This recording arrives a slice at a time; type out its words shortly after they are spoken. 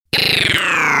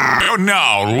You're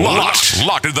now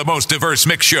locked into the most diverse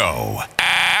mix show,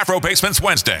 Afro Basements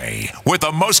Wednesday, with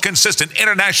the most consistent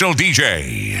international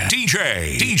DJ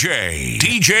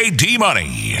D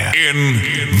Money in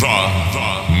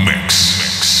the mix.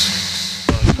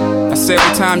 I said,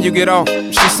 what time you get off?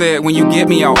 She said, when you get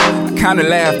me off. I kinda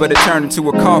laughed, but it turned into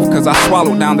a cough, cause I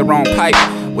swallowed down the wrong pipe.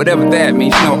 Whatever that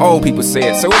means, you know, old people say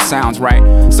it, so it sounds right.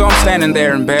 So I'm standing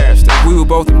there embarrassed. If we were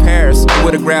both in Paris, I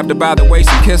would've grabbed her by the waist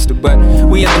and kissed her. But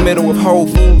we in the middle of Whole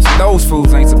Foods, and those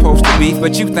foods ain't supposed to beef,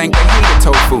 but you think they hated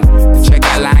tofu. The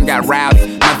checkout line got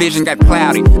rowdy, my vision got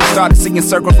cloudy. I started seeing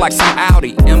circles like some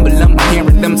Audi emblem. I'm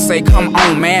hearing them say, come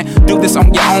on, man, do this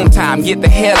on your own time, get the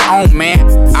hell on, man.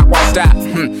 I walked out,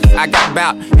 I got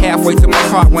about halfway to my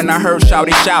car when I heard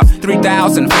shouty shout,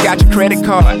 3,000, forgot your credit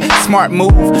card. Smart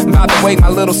move, by the way, my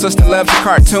little sister loves your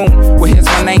cartoon. Well, here's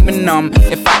my name and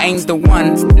if I ain't the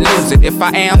one, lose it. If I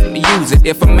am, use it.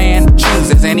 If a man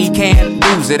chooses and he can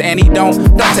lose it and he don't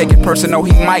take it personal.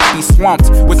 He might be swamped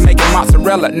with making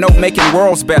mozzarella, no making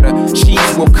worlds better. She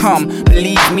will come,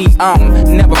 believe me,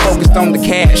 never focused on the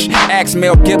cash. Ask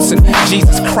Mel Gibson,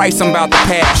 Jesus Christ, I'm about to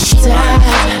pass.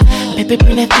 Stop, baby,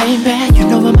 bring that thing back. You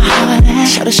know where my heart at.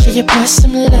 Show to show your boy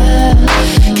some love,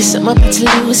 cause I'm about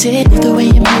to lose it. With the way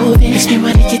you're moving, makes me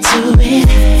wanna get to it.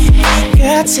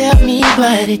 Girl, tell me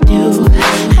what to do.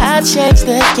 I'll change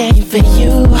the game for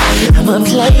you. I'm a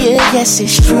player, yes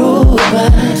it's true,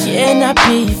 but can I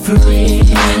be free?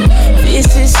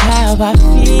 This is how I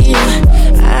feel.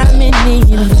 I'm in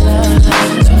need of love,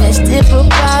 so let's dip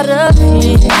about a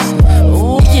piece.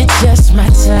 Ooh, you're just my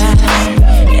type.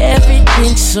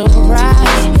 Everything's so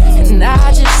right, and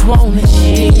I just wanna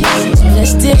cheat. So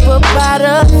let's dip about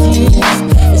a piece.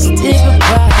 Let's dip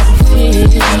about a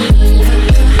piece.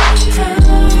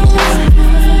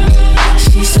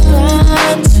 She's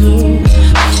fine too,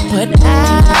 but I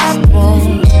want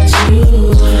you.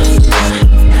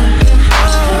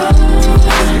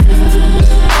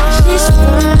 She's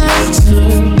fine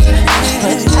too,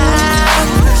 but I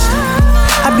want you.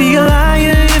 I'd be a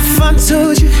liar if I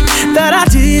told you that I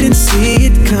didn't see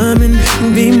it coming.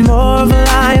 Be more of a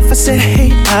lie if I said,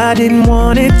 hey, I didn't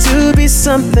want it to be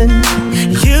something.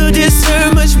 You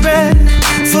deserve much better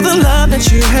for the love that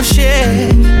you have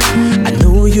shared. I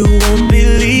know you won't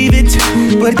believe it,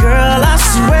 but girl, I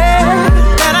swear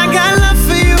that I got love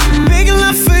for you, big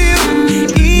love for you.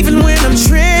 Even when I'm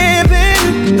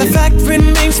tripping, the fact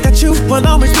remains that you will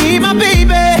always be my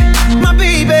baby, my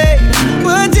baby.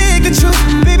 But dig the truth,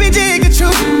 baby, dig the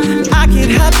truth. I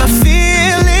can't hide my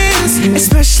feelings,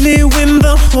 especially when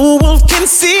the whole world can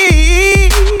see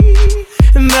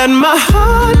that my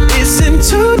heart is in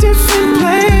two different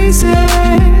places.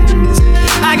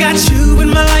 I got you in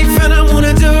my life and I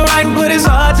wanna do right, but it's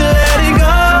hard to let it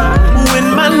go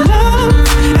when my love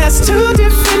has two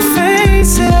different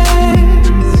faces.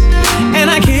 And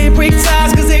I can't break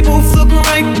ties cause they both look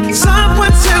right.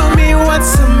 Someone tell me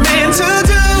what's a man to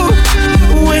do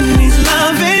when he's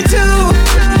loving too,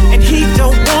 and he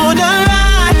don't wanna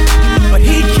lie, but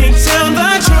he can't tell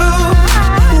the truth.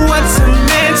 What's a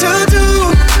man to do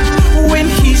when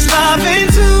he's loving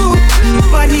too,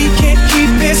 but he can't keep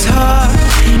his heart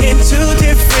in two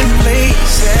different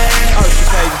places?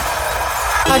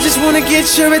 I just wanna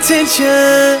get your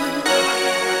attention.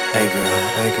 Hey girl,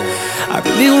 I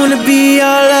really wanna be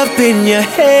all up in your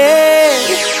head.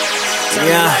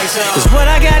 Yeah, cause what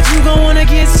I got you gon' wanna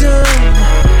get some.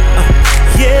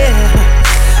 Yeah,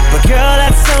 but girl,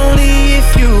 that's only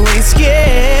if you ain't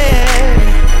scared.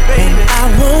 Baby, I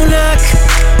won't knock,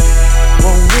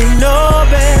 won't ring no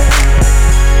bell.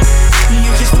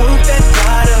 You just put that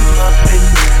bottom up in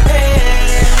your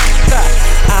head.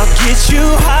 I'll get you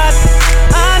hot,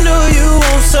 I know you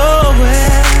want so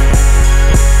well.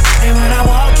 And when I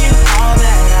walk in, all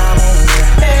that I want your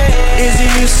head is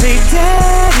you say,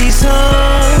 Daddy's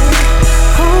home,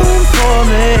 home for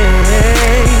me.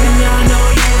 And I know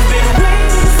you've been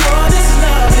waiting for this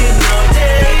loving all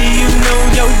day. You know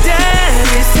your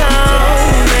daddy's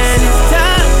home and it's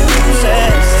time to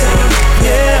say,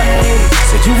 yeah.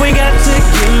 So you ain't got to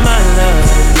give my love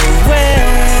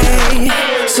away.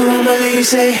 So I'ma let you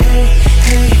say, hey,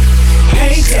 hey,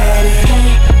 hey, daddy.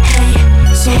 Hey,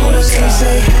 hey. So I'ma let you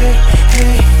say, hey,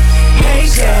 hey, hey,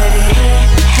 daddy.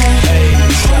 Hey,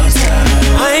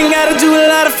 I ain't gotta do a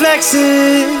lot of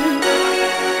flexing.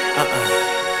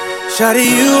 Shawty,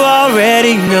 you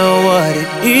already know what it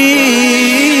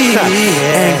is.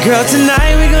 And girl,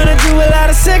 tonight we gonna do a lot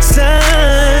of sexing.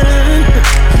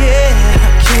 Yeah,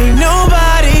 can't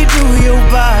nobody do your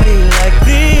body like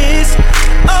this.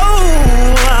 Oh,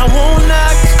 I won't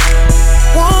knock,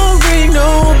 won't ring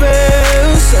no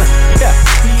bells. Yeah,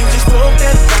 you just broke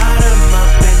that bottom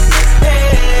up in the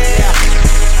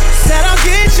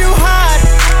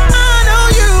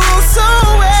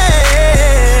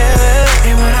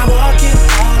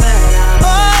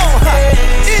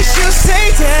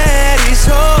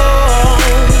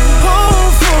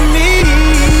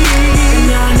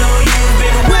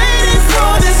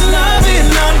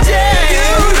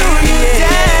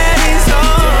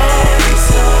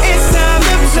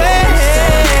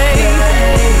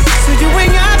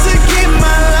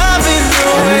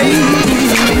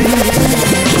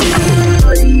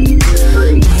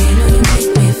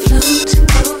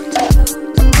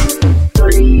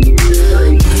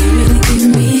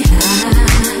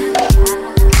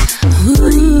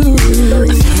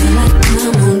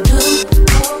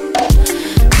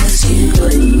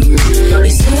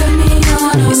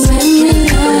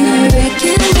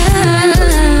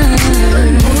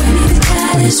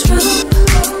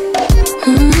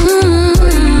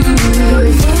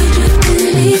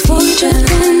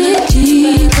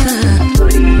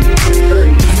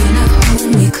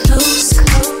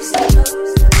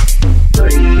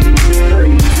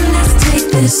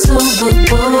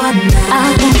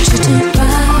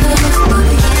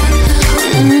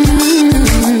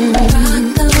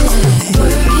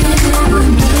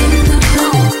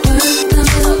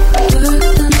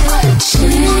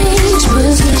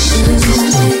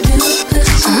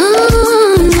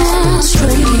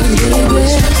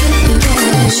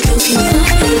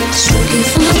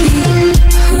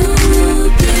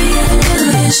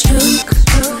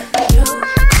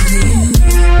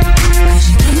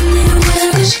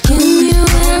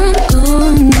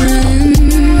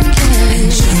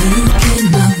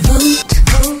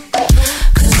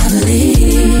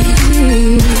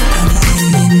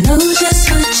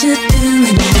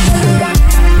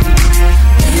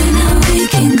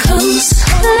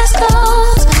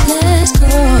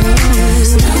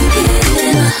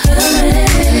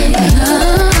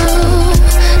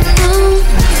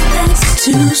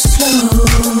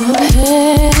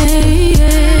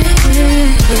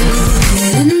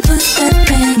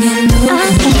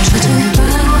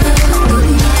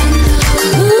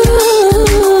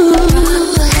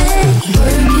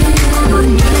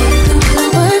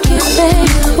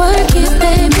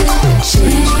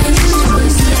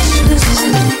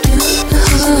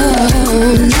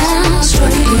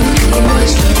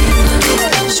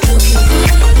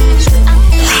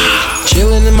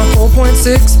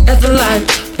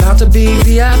to be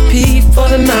VIP for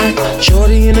the night.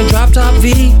 Shorty in a drop top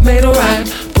V, made a right.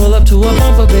 Pull up to a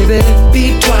bumper, baby,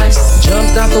 beat twice.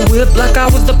 Jumped out the whip like I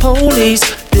was the police.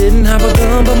 Didn't have a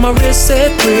gun, but my wrist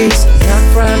said freeze. Black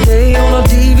Friday on a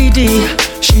DVD.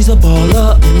 She's a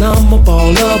baller and I'm a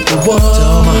baller, but what? To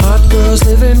all my hot girls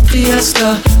living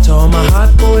fiesta. To all my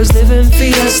hot boys living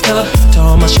fiesta. To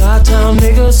all my Chi-Town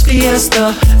niggas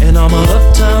fiesta. And all my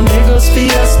uptown niggas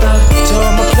fiesta. To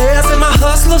all my players and my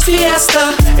hustlers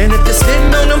fiesta. And if they're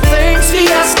sitting on them things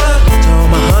fiesta. To all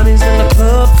my honeys in the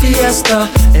club fiesta.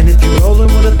 And if you rollin'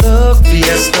 with a thug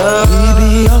fiesta. We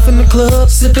be off in the club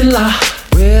sippin' lie.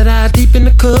 Red eye deep in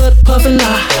the cut, puffin'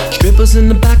 lie. Strippers in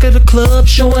the back of the club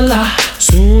showin' lie.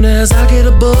 Soon as I get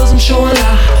a buzz, I'm showin'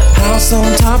 lie. House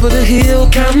on top of the hill,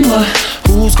 countin' what?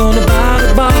 Who's gonna buy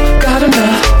the bar? Got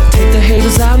enough. Take the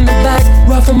haters out in the back,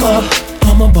 rough 'em up.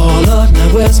 I'm a baller, now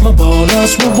where's my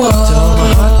ballers? What? To all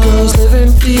my hot girls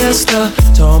living fiesta.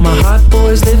 To all my hot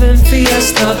boys living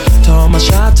fiesta. To all my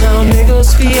Chi-Town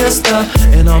niggas fiesta.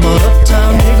 And all my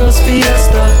uptown niggas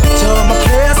fiesta. To all my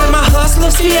players and my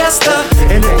hustlers fiesta.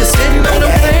 And if they're sitting on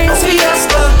them things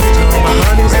fiesta. To all my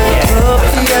honeys in the club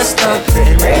fiesta.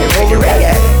 And they rolling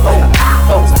back.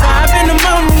 5 in the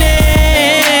morning.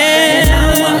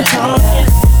 I'm talking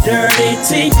dirty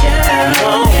to you.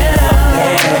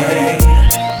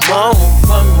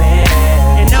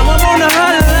 And now I'm on the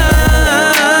hotline.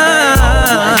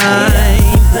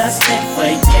 Let's get for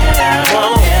you.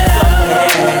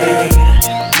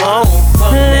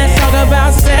 Let's talk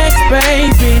about sex,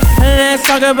 baby. Let's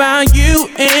talk about you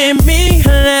and me.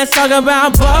 Let's talk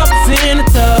about bubbles in the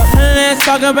tub. Let's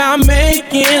talk about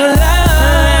making love.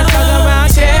 Let's talk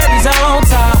about cherries on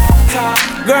top.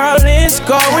 Girl, it's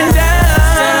going down.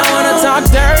 Said I wanna talk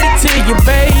dirty to you,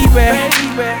 baby.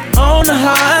 On the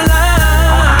hotline.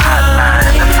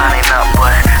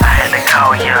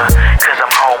 Call ya, cause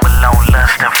I'm home alone,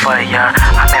 lustin' for ya.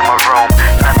 I'm in my room,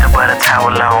 nothing but a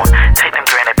towel on. Take them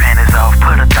granny panties off,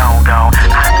 put a thong on.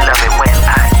 I love it when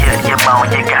I hear you moan.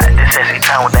 You got this sexy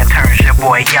tone that turns your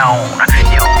boy on.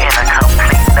 You in a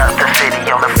complete other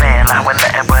city on the fan line with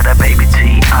nothing but a baby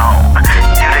T on.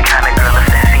 You the kind of girl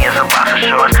that's sexy as a box of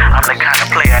shorts. I'm the kind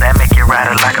of player that make you ride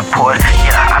it like a Porsche.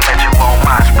 Yeah, I met you on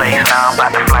MySpace. Now I'm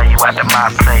about to fly you out to my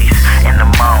place in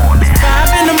the morning.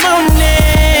 5 in the morning.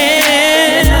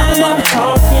 I'm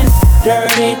talking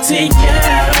dirty to you.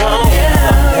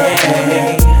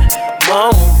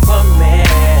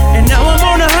 And now I'm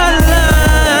on the hotline.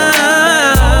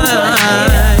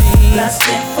 Let's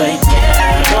get for you.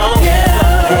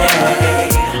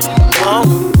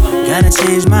 Gotta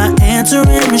change my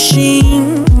answering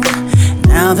machine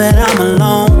now that I'm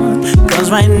alone. Cause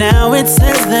right now it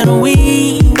says that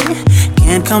we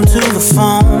can't come to the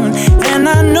phone. And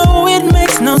I know it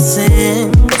makes no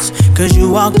sense, cause you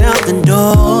walked out the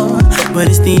door. But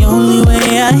it's the only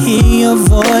way I hear your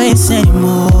voice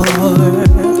anymore.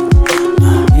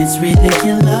 It's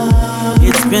ridiculous.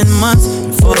 It's been months,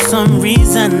 and for some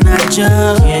reason I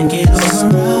just can't get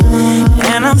over.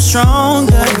 And I'm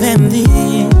stronger than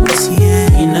this, yeah.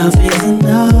 Enough is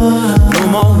enough. No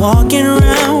more walking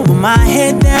around with my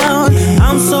head down.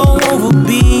 I'm so over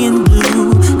being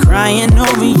blue, crying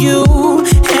over you.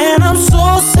 And I'm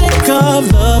so sick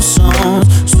of love songs,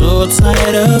 so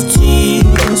tired of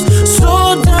tears,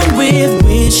 so done with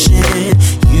wishing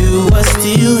you were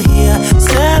still here.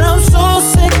 Said I'm so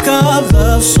sick of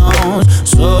love songs,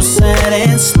 so sad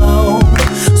and slow.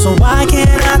 So why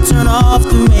can't I turn off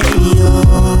the radio?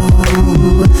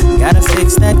 Gotta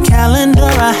fix that calendar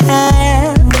I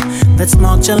have that's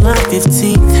marked July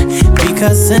 15th.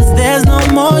 Because since there's no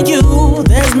more you,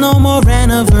 there's no more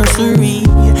anniversary.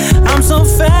 I'm so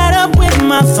fed up with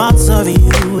my thoughts of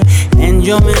you and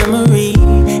your memory,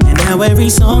 and how every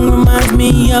song reminds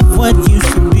me of what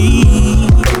used to be.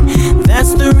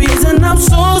 That's the reason I'm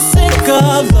so sick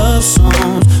of love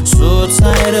songs, so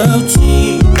tired of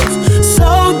tears,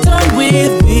 so done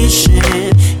with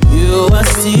wishing you are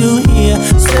still here.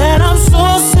 Said I'm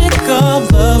so sick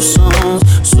of love songs,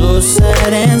 so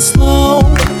sad and slow.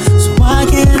 So why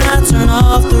can't I turn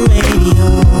off the radio?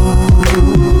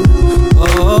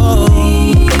 Oh,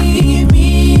 leave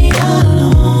me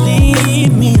alone.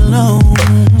 Leave me alone.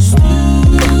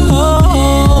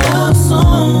 Oh, love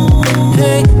song.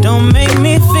 Hey, don't make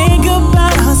me think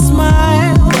about her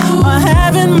smile or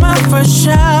having my first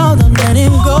child. Don't let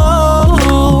him go.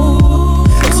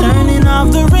 Turning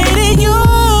off the radio,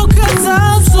 cause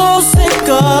I'm so sick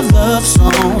of love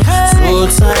songs, so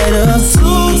tired of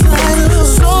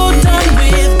tears, so done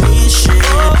with wishing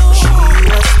she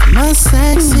was my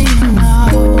sexy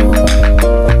love.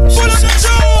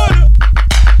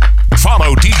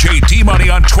 Follow DJ D-Money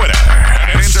on Twitter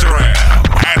and Instagram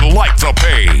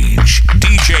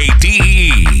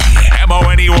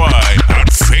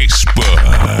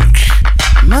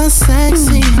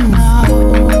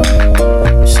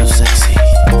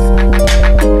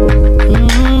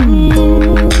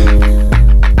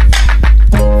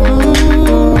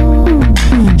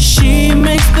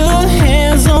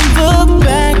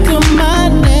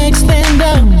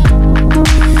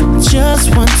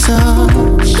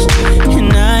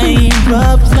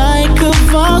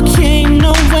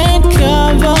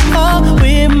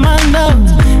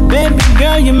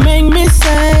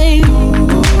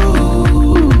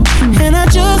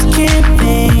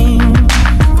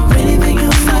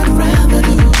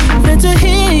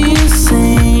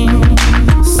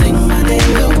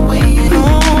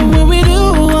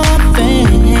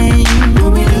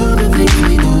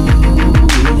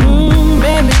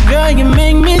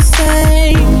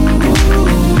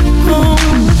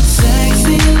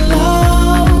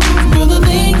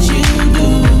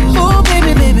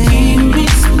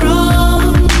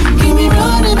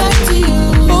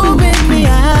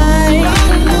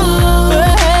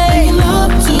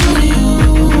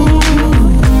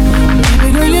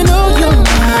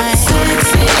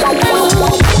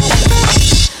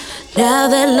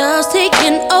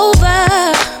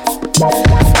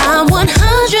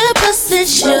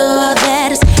sure that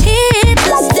it's here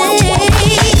to stay.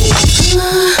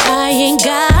 I ain't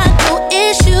got no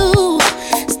issues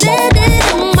standing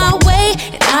in my way,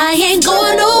 and I ain't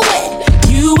going nowhere.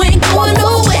 You ain't going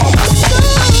nowhere.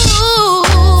 So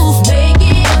make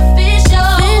it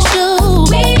official.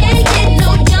 We ain't getting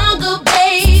no younger,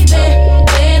 baby.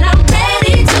 When I'm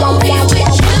ready to be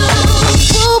with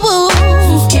you,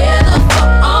 together for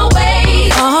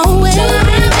always. To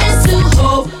live and to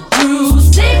hope through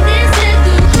sickness and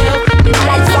through health.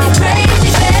 It's so crazy,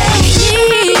 baby.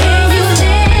 Can you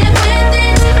live with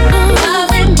it?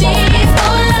 Loving me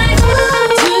for life.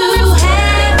 To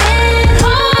heaven,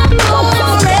 home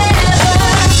forever,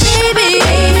 baby.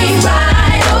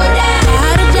 Ride or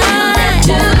die.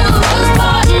 Do us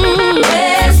part.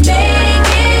 Let's make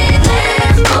it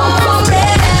last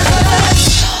forever.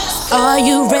 Are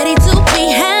you ready to be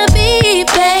happy,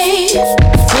 babe,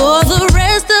 for the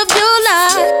rest of your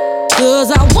life? 'Cause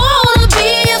I wanna be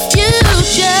your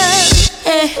future,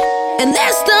 and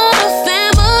let's start a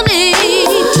family.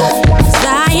 'Cause I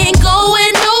ain't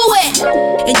going nowhere,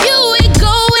 and you ain't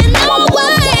going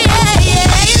nowhere.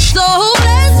 So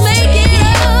let's make it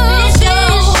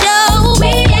official.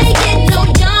 We ain't getting no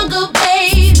younger,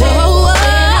 baby.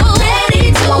 I'm ready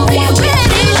to be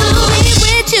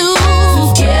with you.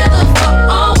 Together for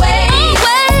always.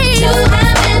 To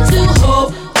heaven, to hope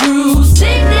through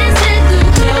sickness and through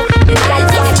health. It's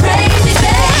so crazy,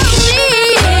 baby.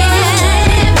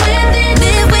 Live with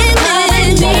it,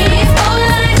 loving me for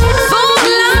life. Home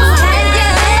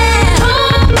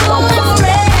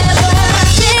forever,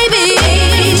 baby.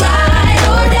 Ride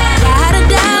or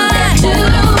die. Do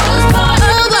us part.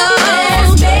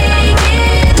 Let's make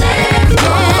it last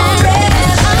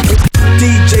forever.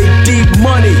 DJ Deep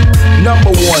Money,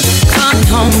 number one. Come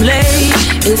home late,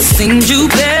 it seems you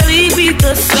barely beat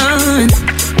the sun.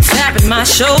 Tapping my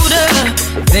shoulder,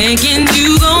 thinking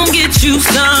you gon' get you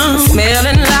some.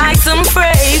 Smelling like some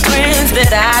fragrance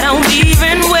that I don't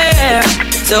even wear.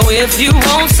 So if you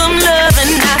want some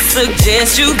loving, I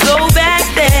suggest you go back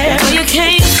there where you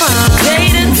came from. Day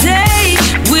to day,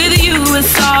 with you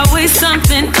it's always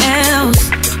something else.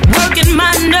 Working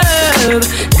my nerve,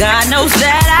 God knows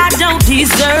that I don't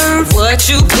deserve what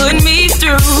you put me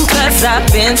through. 'Cause I've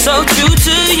been so true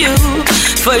to you.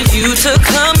 For you to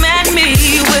come at me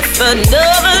with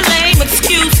another lame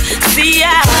excuse. See,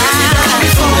 I heard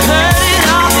it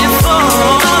all before.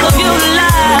 All of your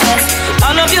lies,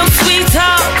 all of your sweet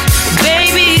talk.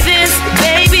 Baby this,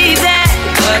 baby that.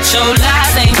 But your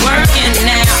lies ain't working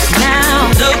now. Now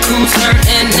look who's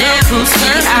hurting now.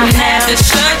 See, I had to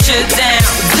shut you down.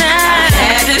 I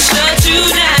had to shut you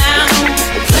down.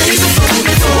 Play the fool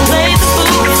before.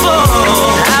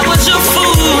 I was your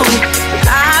fool.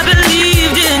 I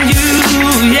believed in you.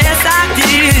 Yes, I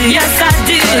did. Yes, I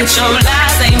did. But your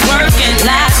lies ain't working.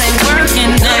 Lies ain't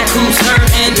working. Now who's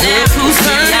hurting now? Who's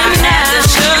hurting now? I had to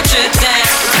shut you down.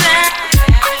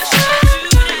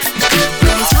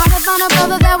 It's hard to find a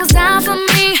brother that was down for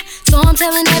me, so I'm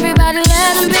telling everybody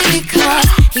let him be. 'Cause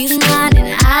he's mine and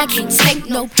I can't take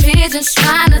no pigeons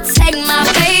trying to take my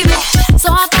baby. So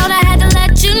I thought I had to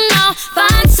let you know,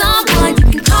 find someone you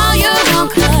can call your own.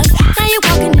 'Cause now you're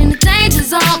walking in the danger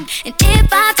zone, and if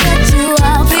I touch you,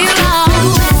 I'll be wrong.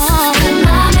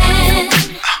 My man,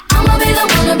 I'ma be the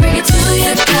one to bring it to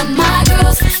you. Got my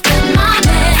girls, got my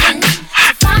man.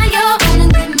 So find your own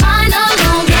and leave mine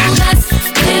alone. Let's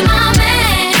be my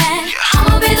man.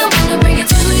 I'ma be the one to bring it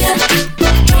to you.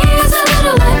 Here's a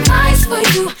little advice for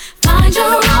you. Find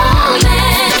your own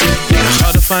man.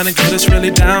 Hard to find a girl that's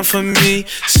really down for me.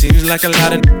 Seems like a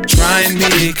lot of trying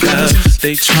me, 'cause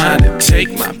they trying to take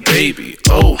my baby.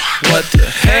 Oh, what the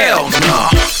hell, no.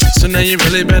 So now you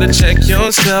really better check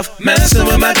yourself. Messing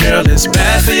with my girl is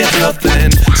bad for your health,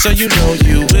 and so you know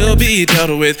you will be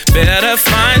dealt with. Better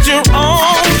find your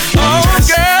own girl.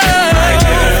 My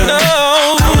girl, no.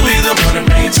 I'll be the one to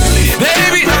bring it to you.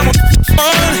 Baby, I'm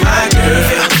my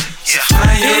girl.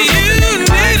 Yeah, you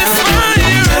need to find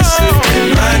your own.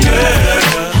 My girl,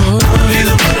 I'll be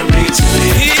the one to bring it to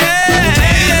you.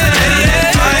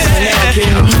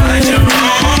 Find your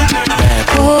own.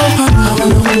 I want a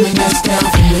woman that's down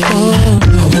for me. A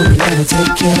woman that'll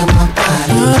take care of my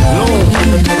body. A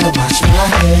woman that'll wash my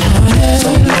hair.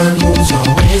 Someone who's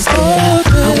always there.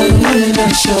 I want a woman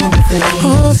that'll show me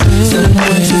things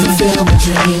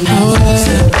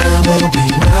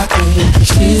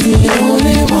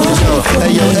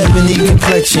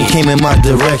came in my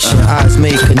direction. Eyes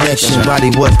made connection, body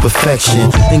was perfection.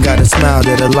 Then got a smile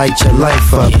that'll light your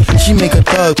life up. She make a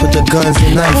thug, put the guns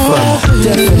and knife up.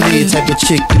 Definitely the type of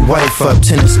chick you wife up.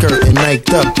 Tennis skirt and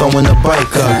niked up, throwing a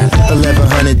bike up.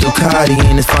 1100 Ducati,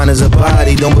 ain't as fine as a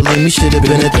body. Don't believe me, should've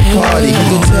been at the party. You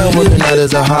can tell working out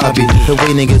is a hobby. The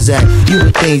way niggas act, you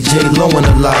would think J-Lo in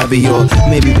the lobby. Or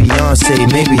maybe Beyonce,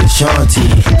 maybe Ashanti.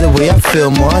 The way I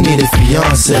feel more, I need a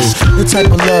fiance. The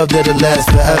type of love that'll last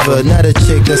forever. Not a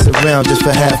chick that's around just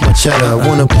for half my cheddar.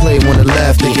 Wanna play, wanna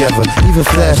laugh together, even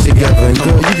flash together. And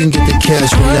girl, you can get the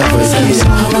cash whenever. Yeah.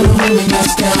 I want a woman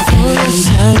that's down for this.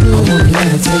 I want a man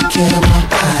to take care of my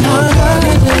body.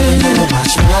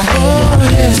 Watch my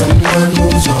head. Someone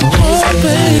who's always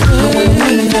there. I want a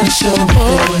woman that'll show me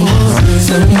feelings.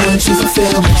 Someone to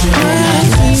fulfill my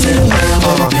dreams. Sit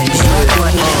around, baby.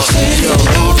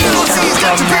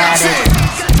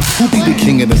 Who be the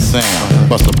king of the sound?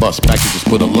 Bust a bus back, you just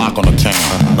put a lock on the town.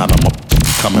 Now them up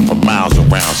coming from miles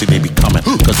around. See, they be coming,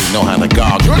 cause they know how to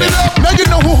gouge you down. Now you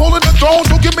know who holding the throne,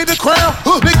 so give me the crown.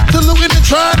 Niggas saluting and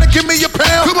trying to give me a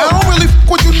pound. I don't really f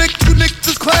with you niggas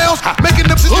is clowns. Making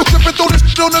them shit, you trip and throw this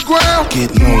shit on the ground.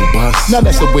 Get low, boss. Now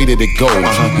that's the way that it goes.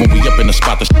 When we up in the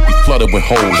spot, the shit be flooded with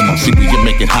holes. See, we get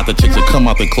making hot, the chicks that come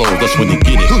out their clothes. That's when they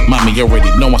get it. Mommy already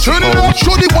know I Turn it up,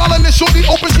 shorty wildin' and shorty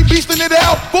open, she beastin' it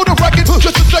out. For the record,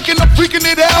 just a second, I'm freaking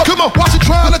it out. Come on, watch it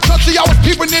trying to touch it, I was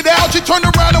peeping it out. She turned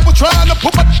around and was trying to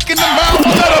put my dick in the mouth.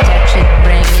 Touch it,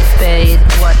 bring it, pay it,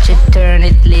 watch it, turn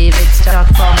it, leave it, start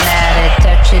format it.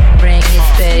 Touch it, bring it,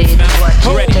 pay it, watch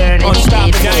it, turn it,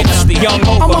 leave it.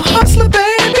 I'm a hustler,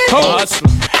 baby.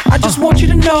 I just want you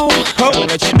to know.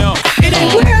 It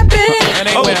ain't where I've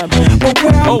been, but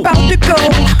where I'm about to go.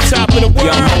 Top of the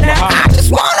world. Now I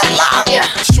just wanna love you.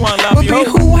 But be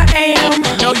who I am.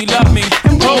 Know you love me.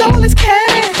 And with all this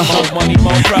cash, money,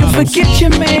 more problems. you forget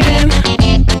your man.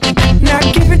 Now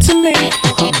give it to me.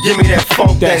 Give me that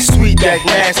funk, that sweet, that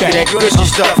nasty, that gushy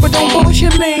stuff. But don't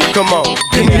bullshit me. Come on,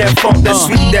 give me that funk, that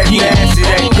sweet, that nasty,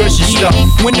 that gushy stuff.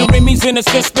 When the Remy's in the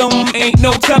system, ain't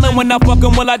no telling when I fuck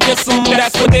 'em, will I diss 'em.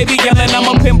 That's what they be yelling. I'm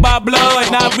a pimp by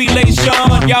blood, not relation.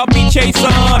 Y'all be chasing,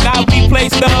 I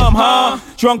replace them, huh?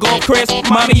 Drunk on Chris,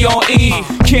 mommy on E.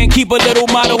 Can't keep a little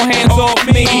model hands off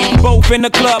me. Both in the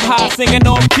club, high singing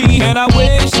off key. And I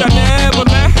wish I never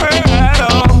met her at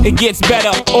all. It gets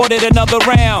better, ordered another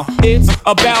round. It's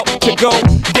about to go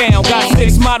down. Got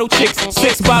 6 model chicks,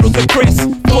 6 bottles of Chris.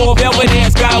 4 velvet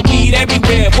ass, got weed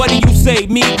everywhere. What do you say?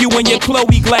 Me, you, and your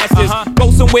Chloe glasses. Go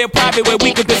somewhere private where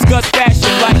we could discuss fashion,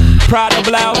 like Prada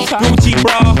blouse, Gucci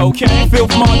bra, okay?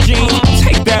 Filth Mart jeans,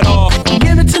 take that off.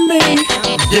 Give it to me.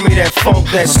 Give me that funk,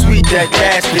 that sweet, that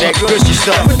nasty, that gushy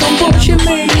stuff. But don't bullshit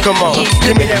me. Come on,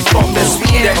 give me that funk, that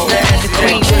sweet, that nasty,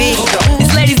 that gushy stuff.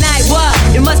 It's ladies' night, what?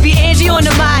 It must be Angie on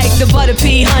the mic. The butter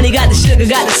pea, honey, got the sugar,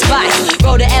 got the spice.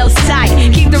 Roll the L's tight,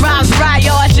 keep the rhymes right,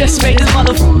 yo. I just made this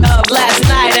motherfucker up last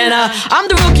night. And I'm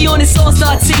the rookie on this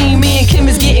all-star team. Me and Kim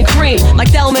is getting cream, like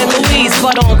Thelma and Louise,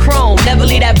 but on chrome. Never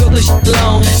leave that Brooklyn shit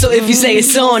alone. So if you say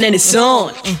it's on, then it's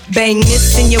on. Bang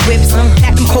this in your whips,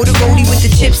 pack them cold roadie with the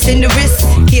chips in the wrist.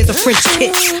 Here's a French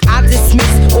kiss. I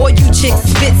dismiss all you chicks.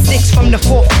 Spit 6 from the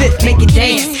 4th, 5th, make it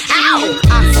dance. Ow!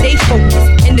 I stay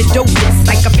focused in the dopest,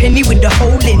 like a penny with a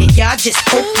hole in it. Y'all just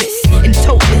hopeless and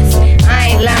topless.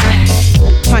 I ain't lying.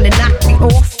 Trying to knock me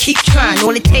off, keep trying.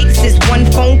 All it takes is one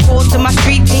phone call to my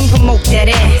street team. Promote that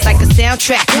ass like a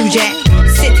soundtrack. New Jack,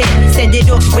 sit there, send it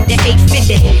off with the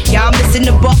 850. Y'all missing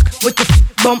the buck with the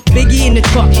bump. Biggie in the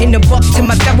truck, in the buck to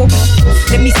my double.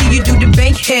 Let me see you do the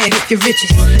bank head if you're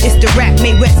richest. It's the rap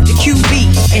made West, the QB.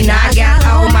 And I got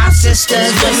all my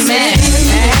sisters with me.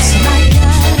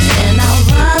 And I'll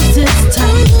rise this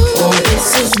time. Oh,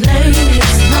 this is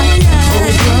ladies' night.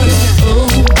 Oh,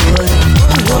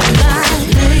 what,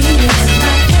 ladies'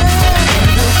 night.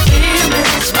 And the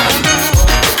feeling's right.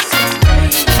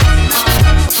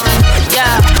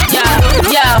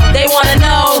 Yo, they wanna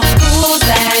know who's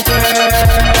that girl.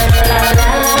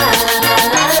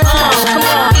 Come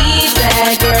on, he's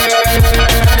that girl.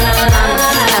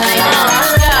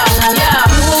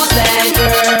 Who's that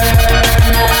girl?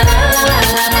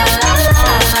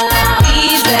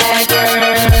 He's that girl.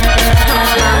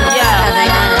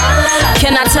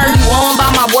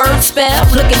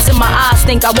 my eyes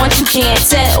think I want you can't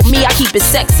tell. Me, I keep it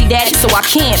sexy, daddy, so I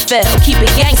can't fail. Keep it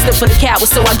gangster for the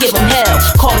cowards, so I give them hell.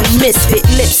 Call me misfit,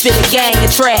 lips fit a gang of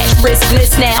trash.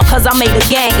 Riskless now, cause I made a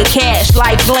gang of cash.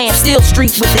 Like glam, still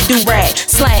street with the do-rag.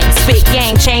 Slang, spit,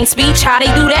 gang, chain speech, how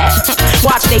they do that?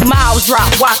 Watch they mouths drop,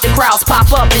 watch the crowds pop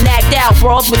up and act out.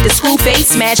 Brawls with the screw face,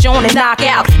 smash on and knock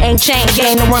out. Ain't chain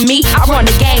gang to run me, I run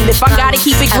the game. If I gotta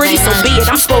keep it gritty, so be it.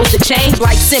 I'm supposed to change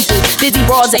like simple. Busy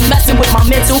brawls ain't messing with my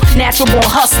mental. Natural born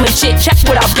hustling shit, check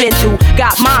what I've been through.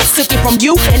 Got mine, took it from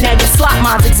you, and now you slot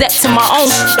mines except to my own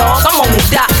dog. I'm on the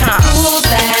 .com. Who's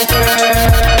that girl?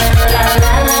 La la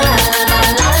la la la la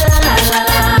la la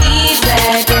la. He's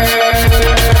that girl.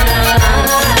 La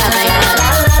la la la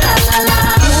la la la.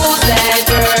 Who's that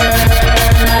girl?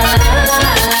 La la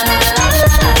la la la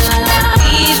la.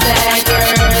 He's that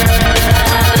girl.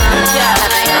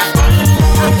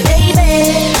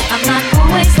 Baby, I'm not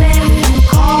always there when you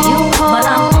call, but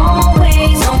I'm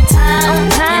always on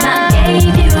time, and I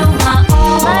gave you my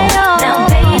all. Now,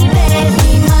 baby, be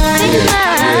mine.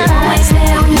 I'm always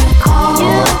there when you call,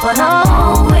 but I'm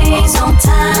always on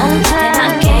time, and I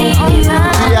gave you my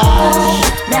all.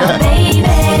 Now, baby,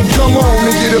 come on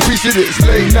and get a piece of this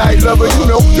late night lover. You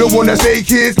know, the one that say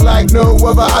kids like no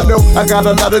other. I know I got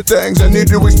a lot of things I need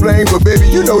to explain, but baby,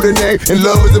 you know the name, and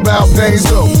love is about pain.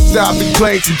 So stop the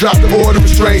complaints and drop the order of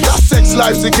restraint. Our sex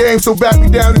life's a game, so back me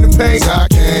down in the pain. I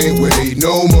can't wait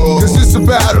no more, cause it's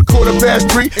about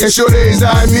 3:15, and sure days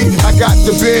I me. I got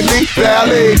the Bentley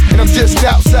Ballet, and I'm just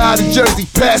outside of Jersey,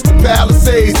 past the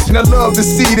Palisades. And I love to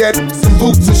see that, some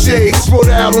boots and shades. Throw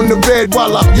down on the bed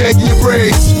while I'm yanking your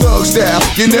braids. Thug style,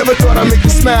 you never thought I'd make you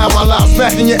smile while I'm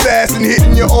smacking your ass and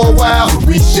hitting you all wild.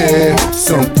 We share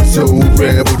something so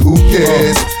rare, but who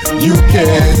cares? You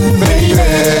can, baby.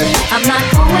 I'm not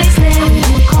always there when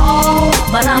you call,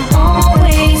 but I'm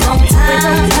always on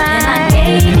time, and I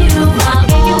gave you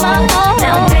my all.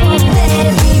 Now, baby,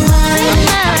 be mine.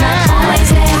 I'm not always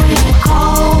there when you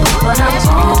call, but I'm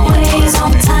always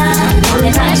on time,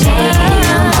 and I gave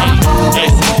you my all.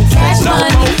 Cash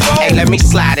money. Hey, let me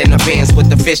slide in the Benz with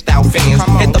the fished out fins.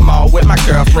 Hit the mall with my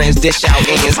girlfriends, dish out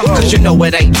ends. Cause you know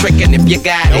it ain't trickin' if you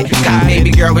got it. Got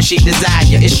baby girl when she desire.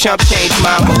 It's chump change,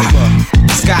 mama.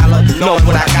 Scholar, know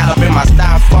what I got up in my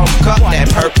styrofoam cup. That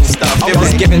purple stuff, it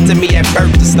was given to me at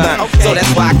birth to stunt. So that's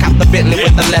why I cop the Bentley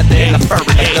with the leather and the fur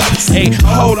and the ducks. Hey,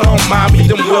 hold on, mommy,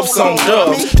 them whips on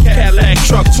dubs. Cadillac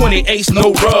truck 28,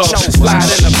 no rubs. Slide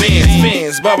in the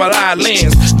Benz, bubble eye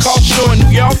lens. Culture in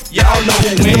New York, y'all know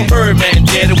who win. Birdman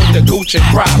daddy with the Gucci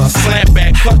Prada. Slam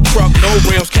back, cut truck, no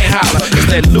rims, can't holler. It's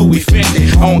that Louis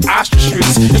Fendi on Ostrich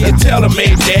Streets. You tell them,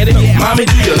 man, daddy, mommy,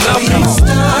 do you love me?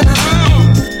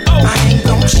 I ain't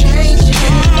gon' change it.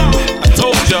 I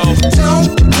told y'all.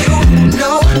 Don't you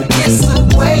know it's the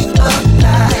way of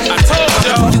life? I told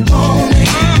y'all. You want it,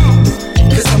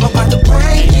 cause I'm about to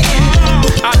bring it.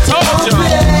 I told y'all.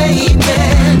 Baby,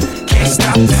 can't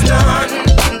stop the stun.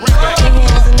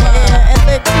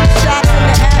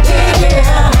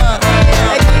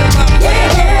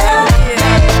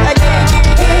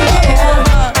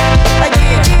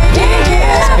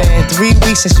 It's been 3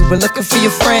 weeks since you were looking for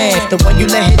your friend, the one you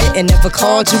let hit it and never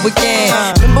called you again.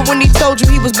 Remember when he told you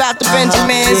he was about to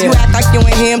Benjamins? You act like you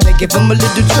ain't him, they give him a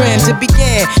little trim to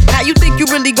begin. Now you think you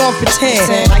really gon'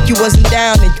 pretend like you wasn't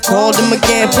down and you called him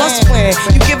again. Plus when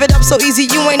you give it up so easy,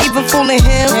 you ain't even fooling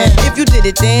him. If you did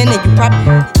it then you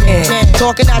probably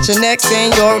talking out your neck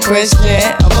saying you're a Christian,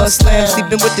 a Muslim,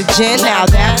 sleeping with the gin. Now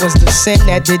that was the sin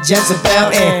that did Jezebel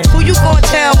in. Who you gon'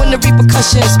 tell when the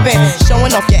repercussions spin?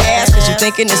 Showing off your ass cause you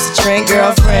thinking it's a trend,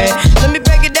 girlfriend. Let me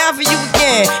break it down for you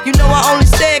again. You know I only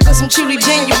said cause I'm truly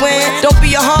genuine. Don't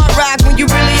be a hard rock when you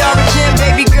really are a gem,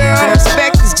 baby girl.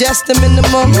 Respect is just the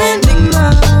minimum.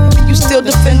 Nigga, you still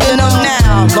defending them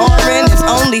now. Lauren is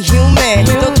only human.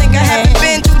 Don't think I haven't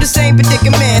been through the same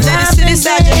predicament. Let it sit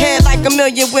inside your head like a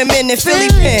million women in Philly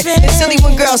pen. It's silly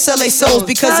when girls sell their souls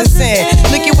because it's sin.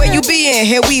 Look at where you be in.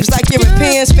 Hair weaves like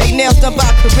Europeans. Fake nails done by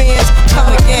Koreans. Come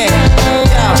again.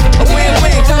 Yeah, a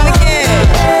win-win. Come again.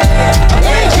 A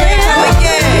win-win. Come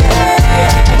again.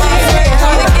 My friend,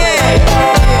 come again.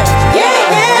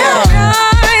 Yeah, yeah.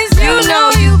 Guys, you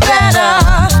know you better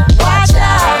watch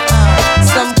out.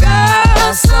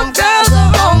 Some girls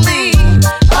are only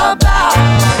about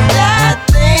that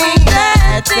thing,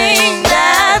 that thing,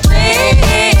 that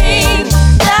thing,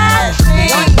 that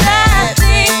thing, that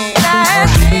thing, that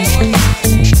thing.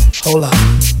 Hold up.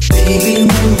 Baby,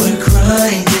 when we're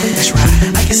crying, that's right.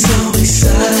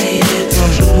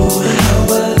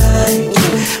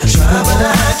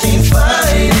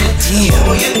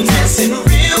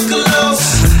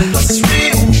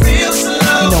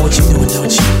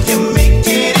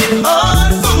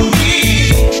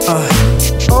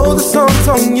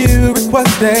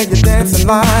 there you're dancing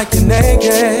like you're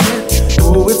naked.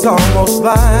 Ooh, it's almost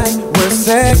like we're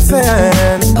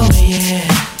sexing. Oh yeah.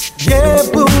 Yeah,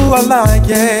 boo, I like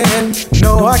it.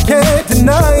 No, I can't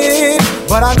deny it,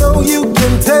 but I know you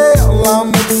can tell I'm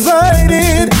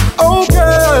excited. Oh,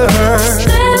 girl.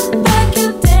 Step back,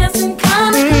 you're dancing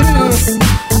kinda close.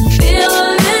 I feel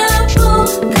a little pull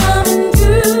coming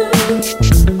through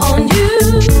on you.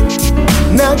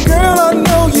 Now, girl, I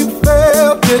know you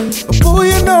felt it, but boo,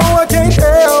 you know I can't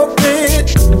help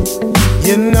it.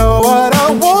 You know what I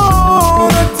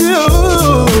wanna do.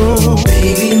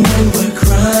 Baby, when we're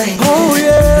crying, oh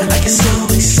yeah, I get so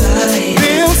excited.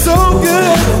 Feel so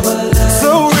good,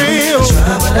 so real.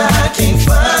 Try but I can't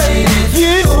find it.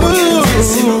 You, you're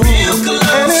dancing real close,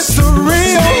 and it's a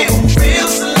real, real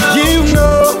slow. You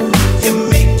know, you're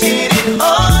making it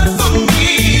hard for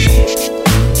me.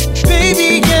 Baby,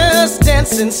 girls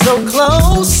dancing so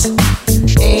close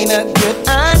ain't a good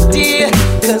idea,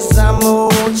 'cause I'm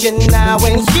on you now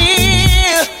and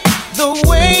here. The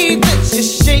way that you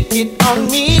shake it on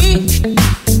me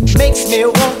makes me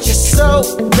want you so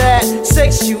bad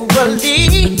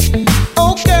sexually.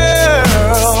 Oh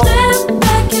girl, step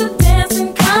back, you're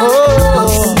dancing kinda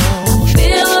close. I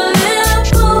feel a little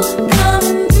pull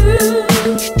coming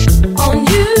through on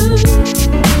you.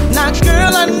 now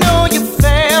girl, I know you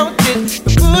felt it,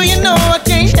 but boo, you know I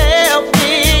can't help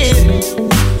it.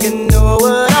 You know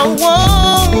what I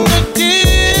wanna do.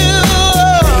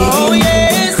 Oh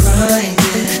yes, crying,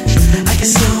 I get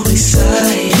so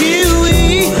excited.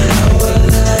 Kiwi,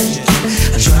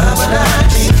 I try but I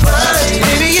can't find it.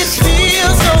 baby, it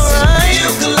feels alright.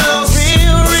 Real close,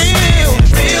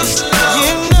 real slow.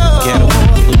 You know.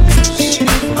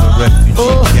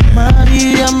 Oh,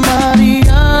 Maria,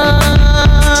 Maria,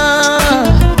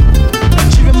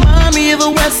 she remind me of a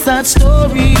West Side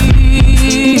Story.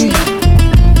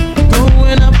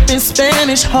 Growing up in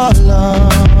Spanish Harlem,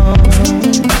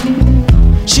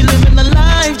 she living a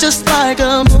life just like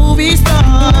a movie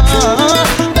star. Oh,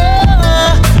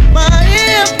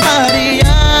 Maria,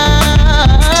 Maria,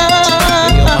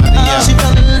 she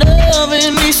fell in love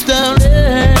in East LA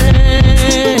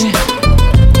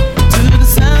to the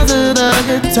sounds of the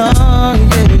guitar,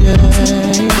 yeah.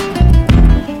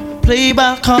 Played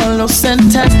by Carlos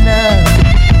Santana.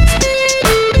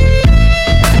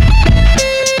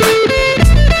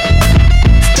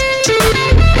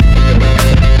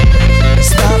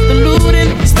 Stop the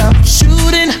looting, stop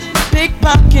shooting,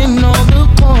 pickpocketing on the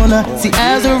corner. See,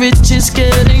 as the rich is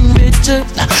getting richer,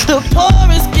 the poor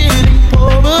is getting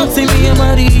poorer. See me and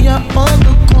Maria on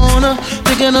the corner,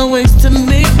 thinking of ways to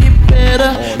make it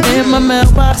better. In my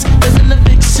mailbox, there's an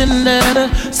eviction letter.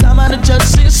 Signed by the judge,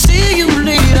 saying, see you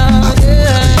later.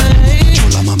 Yeah.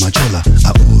 Chola, mama chola,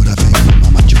 ahora vengo,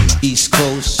 mama chola. East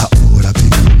Coast, ahora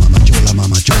vengo, mama chola,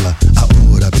 mama chola.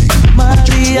 Ahora vengo,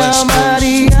 Maria,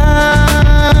 Maria,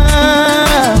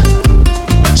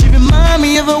 she remind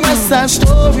me of a West Side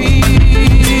Story.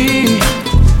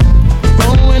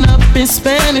 Growing up in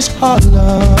Spanish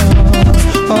Harlem,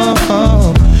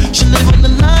 she living the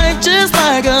life just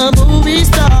like a movie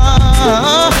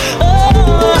star.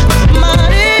 Oh,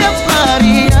 Maria,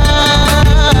 Maria,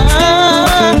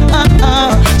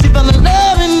 she fell in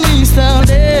love in East LA.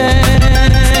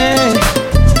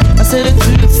 I said it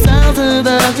to the sounds of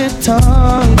the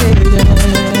guitar, yeah.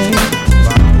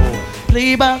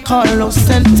 Played by Carlos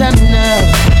Santana.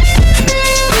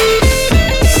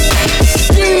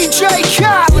 DJ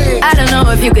Khaled. I don't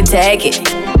know if you could take it.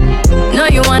 No,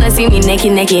 you wanna see me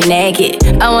naked, naked, naked.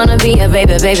 I wanna be a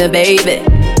baby, baby, baby.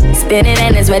 Spinning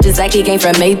in his red just like he came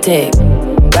from Maytag.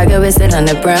 Rocket with it on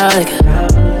the brown like.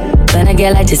 When I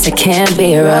get like this, I can't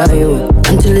be around you.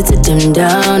 I'm too little to dim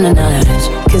down a notch,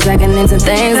 'cause I can into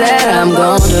things that I'm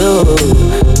gon' do.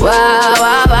 Wow,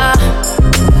 wow, wow.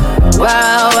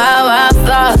 Wow, wow, wow,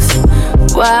 thoughts.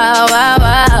 Wow, wow,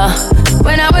 wow.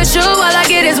 When I'm with you, all I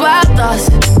get is wild thoughts.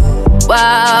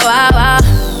 Wow, wow, wow.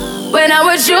 When I'm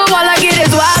with you, all I get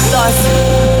is wild thoughts.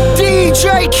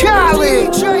 DJ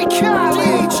Khaled. DJ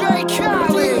Khaled. DJ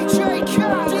Khaled. DJ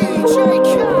Khaled. DJ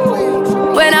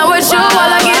Khaled. When I'm with you,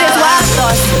 all I get is wild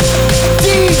thoughts.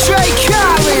 DJ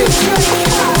Khaled.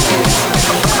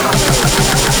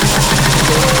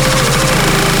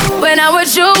 When I'm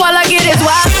with you, all I get is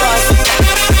wild thoughts.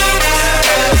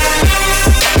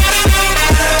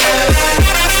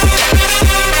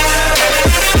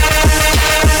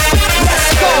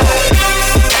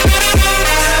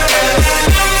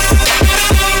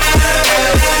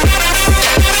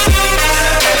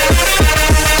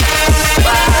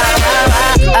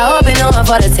 I hope you know I'm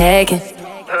for the taking.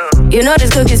 You know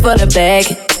this cookie's for the bag.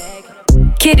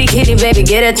 Kitty, kitty, baby,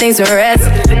 get her things to rest.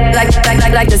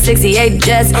 Like the 68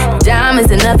 Jets.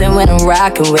 Diamonds are nothing when I'm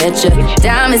rocking with ya.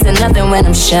 Diamonds are nothing when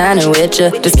I'm shining with ya.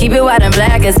 Just keep it white and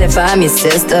black as if I'm your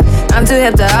sister. I'm too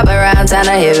hip to hop around, time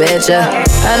to hit with ya.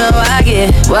 I know I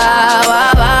get wow,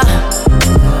 wow, wow.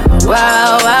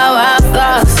 Wow, wow, wow,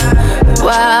 thoughts.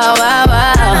 Wow, wow,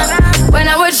 wow. When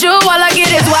I'm with you, all I get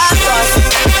is wild thoughts.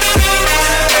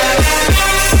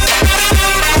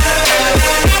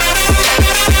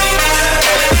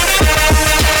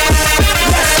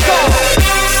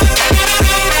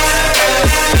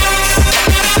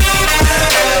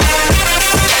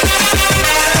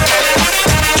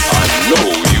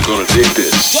 Dig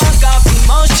this. Drunk off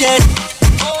emotion,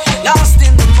 lost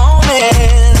in the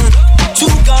moment. Two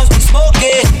guns we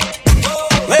smoking,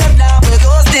 red now we're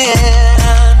ghosting.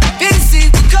 Busy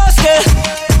the coaster,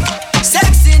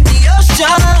 sex in the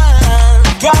ocean.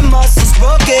 Promise is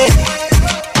broken,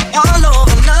 all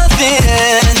over nothing.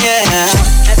 Yeah.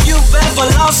 Have you ever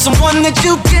lost someone that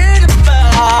you cared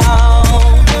about?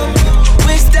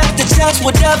 Wish that the chance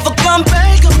would ever come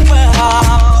back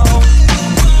around.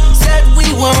 We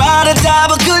were out of time,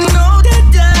 but couldn't hold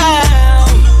it down.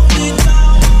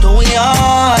 Though we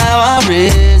all have our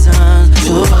reasons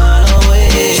to run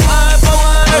away. Word for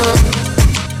word,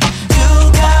 you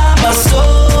got my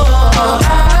soul.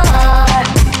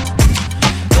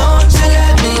 Don't you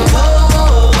let me go.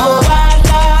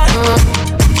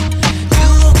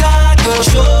 You got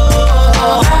control.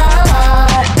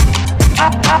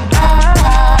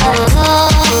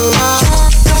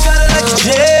 You felt like a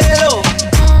jail.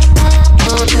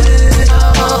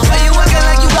 Why you acting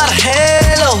like you got a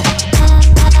halo?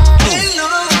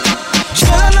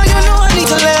 Sure, I know you know I need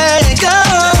to let it go.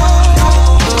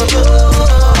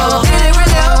 It ain't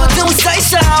really over till we say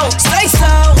so, say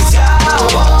so.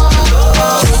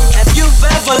 Have you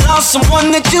ever lost someone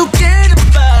that you cared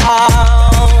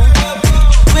about?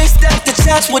 Wish that the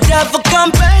chance would ever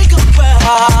come back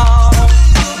around.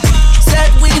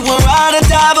 Said we were out of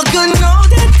time, but couldn't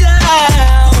hold it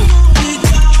down.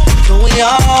 We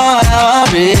all have our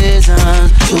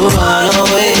reasons to run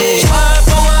away. Word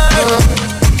for word,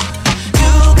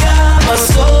 you got my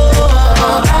soul.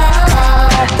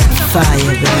 Fire,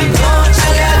 baby. Don't you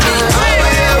let me go.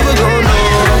 Never gonna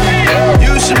know.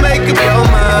 You should make up your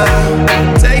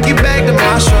mind. Take you back to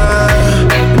my shrine.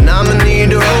 And I'ma need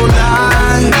the whole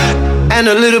night and a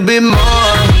little bit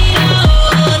more.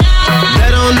 They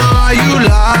don't know how you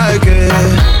like it.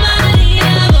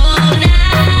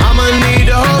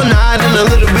 And a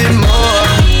little bit more.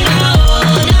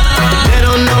 They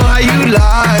don't know how you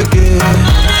like it.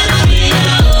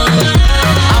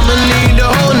 I'ma need the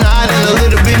whole night and a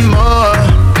little bit more.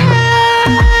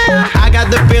 I got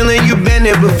the feeling you've been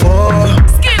here before.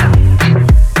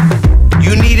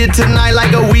 You need it tonight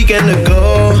like a weekend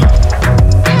ago.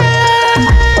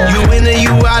 You in or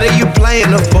you out or you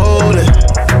playing the folding.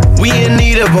 We in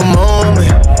need of a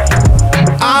moment.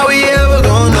 Are we ever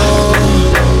gonna know?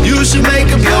 You should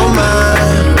make up your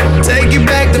mind. Take you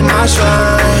back to my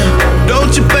shrine.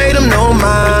 Don't you pay them no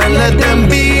mind. Let them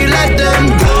be, let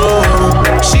them go.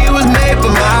 She was made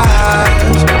for my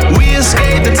eyes. We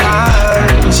escaped the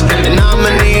times. And I'ma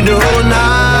need the whole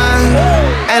night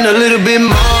and a little bit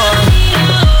more.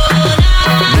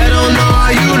 They don't know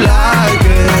how you like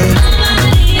it.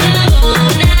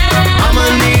 I'ma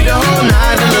need the whole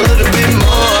night and a little bit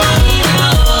more.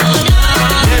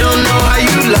 They don't know how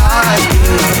you like it.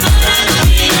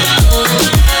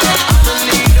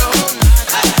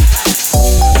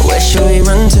 Should we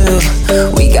run to?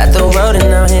 We got the world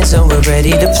in our hands and we're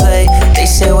ready to play. They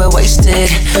say we're wasted,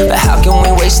 but how can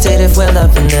we waste it if we're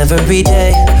loving every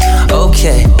day?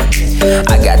 Okay,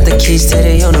 I got the keys to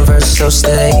the universe, so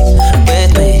stay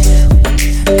with me,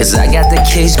 cause I got the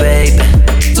keys, babe.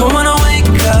 Don't wanna wake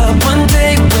up one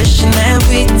day wishing that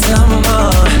we'd done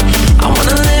more. I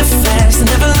wanna live fast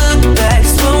and never look back,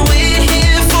 that's what we're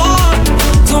here for.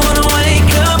 Don't wanna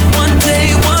wake up one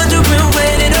day wondering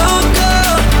where it all go.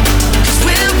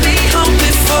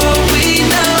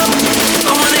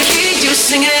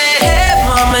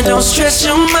 Don't stress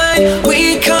your mind,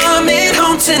 we coming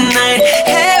home tonight.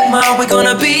 Hey mom, we're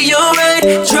gonna be alright.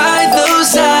 Dry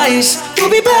those eyes, we'll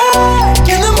be back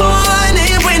in the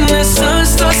morning when the sun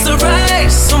starts to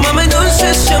rise. So mama, don't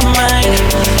stress your mind.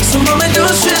 So mama,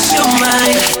 don't stress your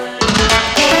mind.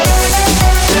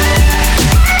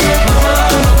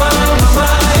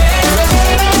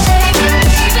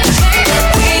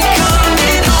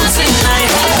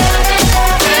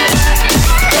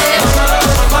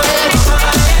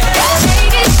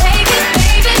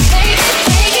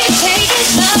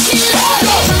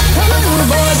 Come on,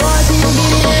 boy, boy, till you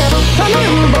get it up. Come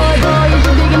on, boy, boy.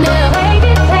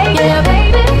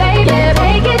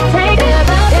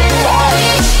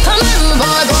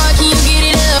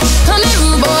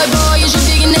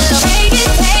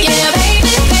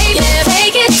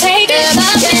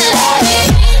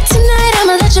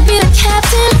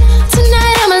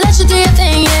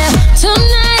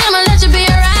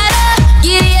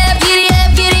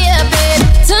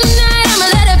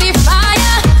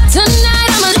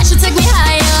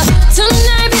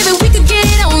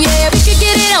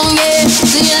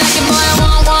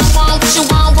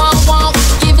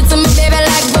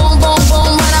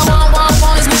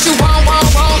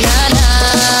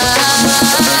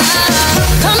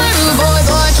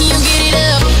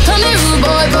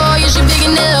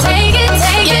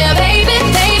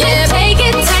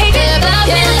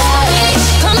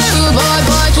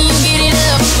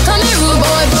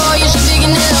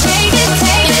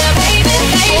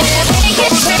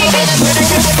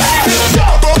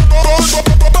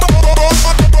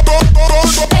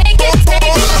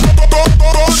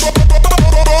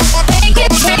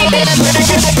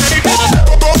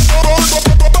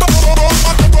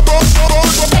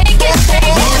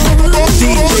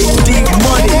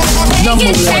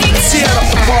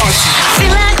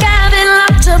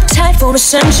 for a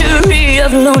century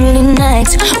of lonely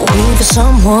nights, waiting for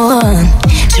someone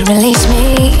to release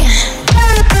me.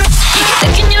 You're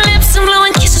licking your lips and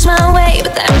blowing kisses my way,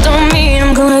 but that don't mean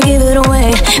I'm gonna give it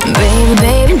away, baby,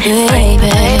 baby, baby,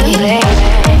 baby.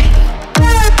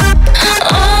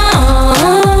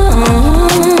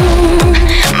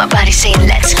 My body's saying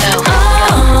let's go,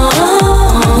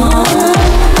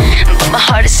 but my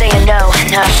heart is saying no,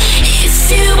 no. If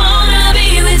you wanna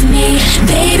be with me,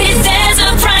 baby, there's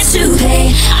a price to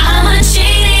pay. I'm a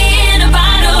genie in a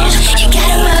bottle. You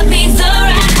gotta rub me the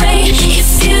right way.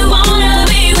 If you wanna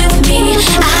be with me,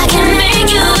 I can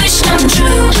make your wish come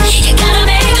true. You gotta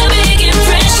make a big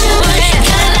impression. You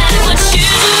gotta like what you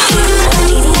do. I'm a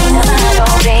genie in a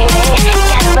bottle, baby. You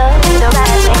gotta rub me the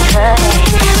right way, honey.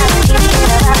 I'm a genie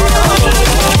in a bottle,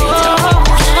 baby.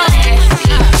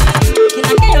 Can I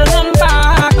get a lump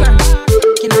back?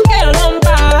 Can I get a lump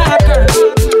back?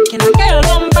 Can I get a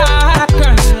lump back?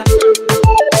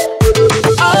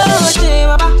 Oh,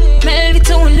 Baba,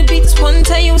 Melvito on the beats. One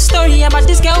tell you a story about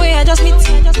this girl where I just meet.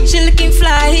 She looking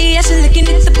fly, yeah, she looking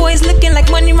at the boys looking like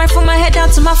money right from my head down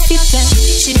to my feet. And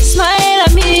she smile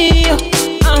at me, I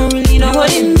don't really know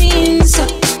what it means.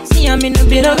 See, I'm in a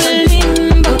bit of a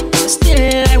limbo.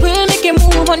 Still, I will make a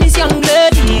move on this young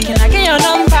lady. Can I get your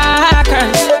number,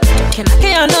 girl? Can I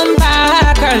get your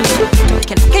number, girl?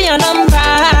 Can I get your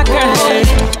number, girl?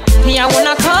 Me, I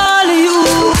wanna call you.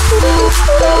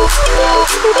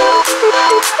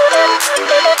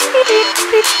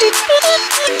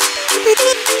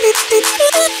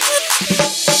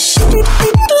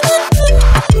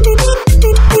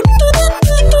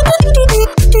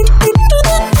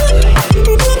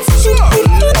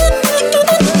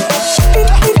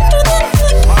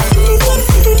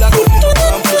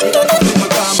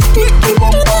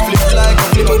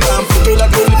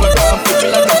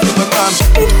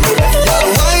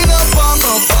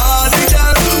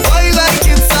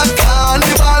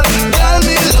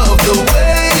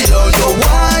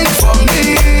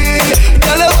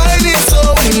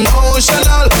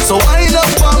 So wind up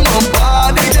on my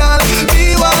body, girl.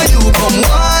 Me while you come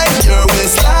wind your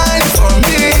waistline for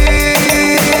me.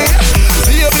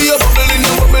 Baby, you're bubbling,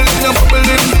 baby.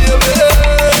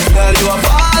 Girl, you a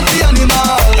party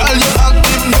animal. Girl, you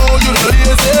active, no, you no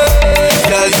lazy.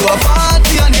 Girl, you a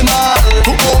party animal.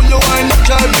 To own your wine, you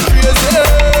drive me crazy.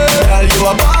 Girl, you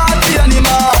a party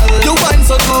animal. You wine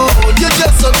so good, you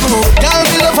just so good. Girl,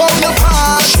 me love how you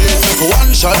party.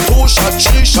 One shot, two shot,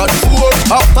 three shot, four.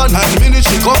 After 9 minutes,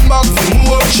 she come back for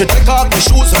more. She take off the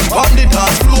shoes and pound the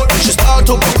dance floor. She start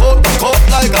to buck up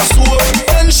like a sword.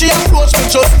 Then she approach me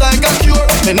just like a cure.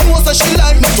 And knows that she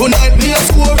like me tonight, me a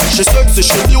score. She sexy,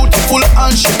 she beautiful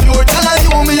and she pure. Tell her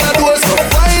you me a door, so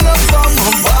wind up from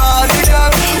my body, girl.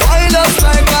 Wind up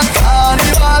like a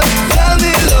carnival. Tell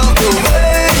me love the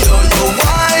way you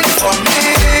wine for me.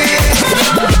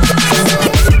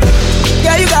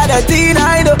 Yeah, you got that teen,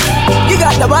 I know. You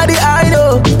got the body, I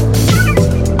know.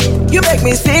 You make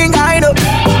me sing, I know.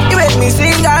 You make me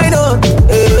sing, I know.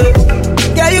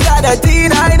 Yeah, you got that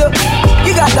teen, I know.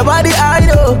 You got the body, I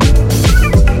know.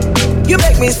 You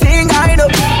make me sing, I know.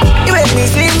 You make me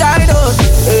sing, I know.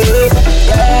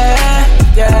 Yeah,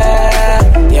 yeah,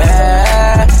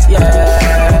 yeah,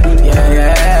 yeah,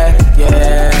 yeah,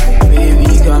 yeah.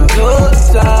 Baby, come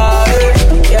closer.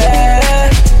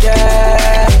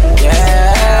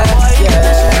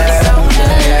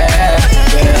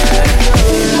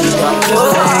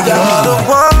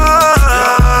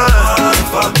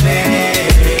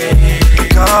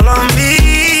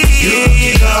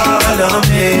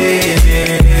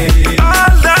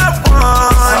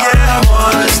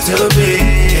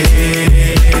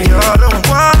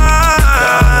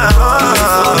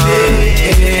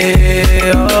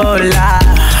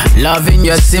 Loving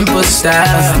your simple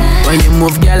style. When you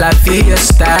move, girl, I feel your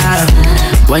style.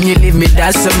 When you leave me,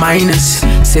 that's a minus.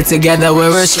 Sit together,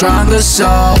 we're stronger, so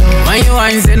when you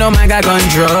ain't say no, my God,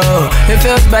 control. It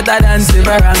feels better than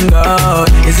silver and gold.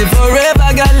 Is it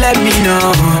forever, girl, let me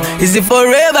know. Is it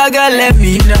forever, girl, let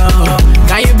me know.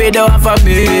 Can you be the one for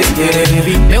me,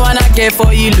 baby? Me wanna care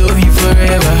for you, love you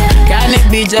forever. Can it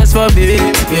be just for me,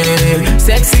 baby?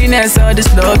 Sexiness or this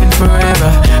loving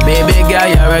forever. Baby girl,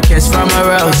 you're a kiss from a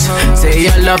rose. Say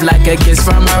your love like a kiss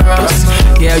from a rose.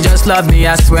 Girl, just love me,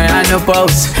 I swear I no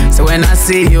pose. So when I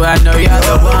see you, I know you're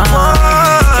the one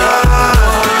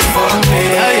for me.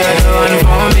 You're the one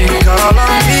for me. Call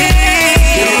on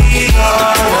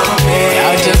me.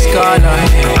 I'll just call on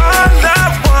you.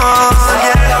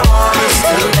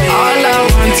 All I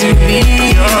want to be.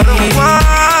 You're the one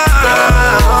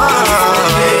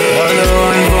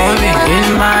for me in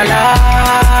my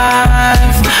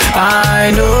life.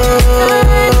 I know.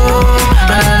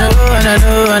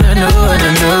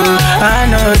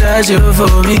 that you for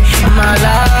me in my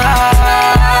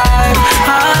life.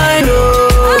 I know,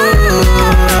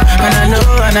 and I know,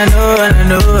 and I know, and I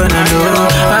know, and I know,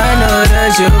 I know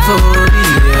that you for me.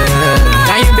 Yeah.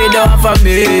 Can you be the one for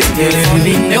me?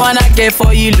 Yeah. Me wanna care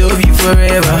for you, love you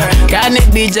forever. Can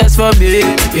it be just for me?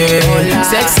 Yeah.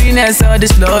 Sexiness, all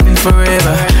this loving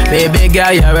forever. Baby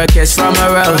girl, you're a kiss from a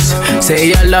rose. Say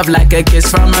your love like a kiss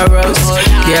from a rose.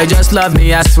 Yeah, just love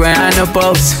me, I swear I no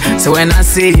pose. So when I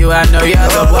see you, I know you're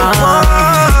the one.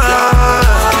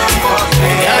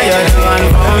 Yeah, you're the one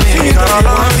for me.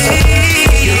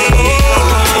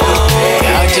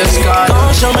 Yeah, I just got.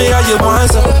 Come show me how you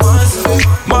want some.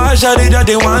 My shawty that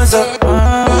they want some.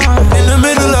 In the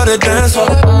middle of the dance floor.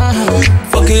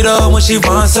 Fuck it up when she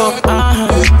wants some.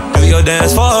 Do your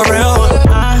dance for real.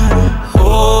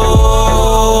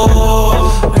 Oh,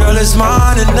 girl, it's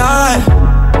mine tonight.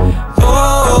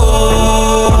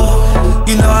 Oh,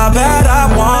 you know how bad I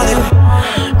want it.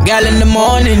 Girl, in the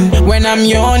morning, when I'm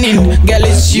yawning, girl,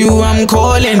 it's you I'm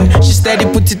calling. She steady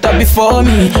put it up before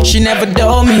me. She never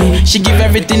dull me. She give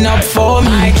everything up for me.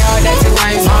 My girl, that's a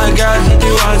wine song. My girl, that's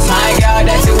a wine song. My girl,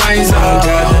 that's a wine song.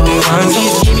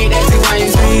 Please give me that wine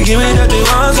song. Give me that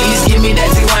wine song. Please give me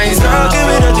that wine song. Give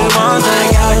me that wine song. My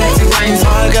girl, that's a wine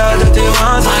song. My girl, that's a wine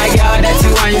song. My girl, that's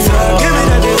a wine song. Give me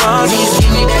that wine song. Please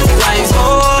give me that wine song.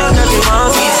 Oh, that wine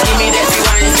song. Please give me that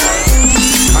wine song.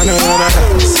 I know how to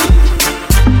dance.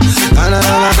 Can I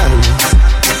have a dance?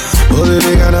 Oh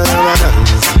baby, can I have a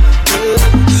dance?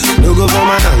 No go for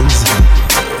my dance.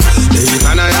 Baby,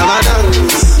 can I have a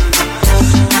dance?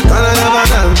 Can I have a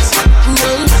dance?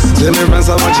 Say me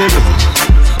friends are watching me.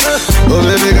 Oh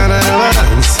baby, can I have a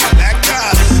dance?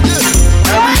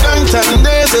 Every night and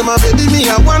day, say my baby, me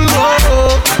I want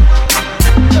more.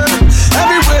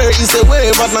 Everywhere is a way,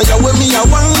 but now you're with me, I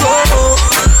want more.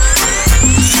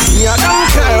 Me, I don't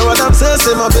care what I'm saying,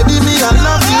 say my baby, me, I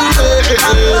love you, baby.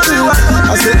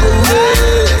 I say, oh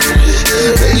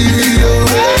yeah, baby, oh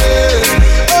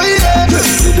yeah, oh yeah.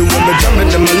 See the way me jam it,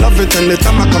 them I love it.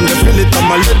 Anytime I come, they feel it. All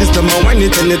my ladies, them I whine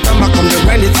it. Anytime I come, they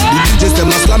whine it. The DJs,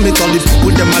 them I slam it. All the people,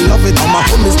 them I love it. All my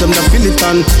homies, them they feel it.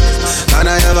 And can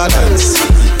I have a dance?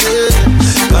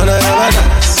 Can I have a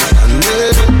dance?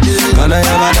 Can I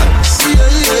have a dance?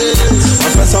 My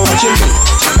friends are watching me.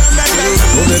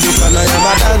 Oh baby, can I have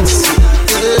a dance?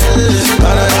 Can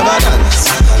I have a dance?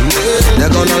 They're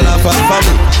gonna laugh at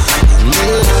me.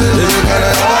 Baby, can I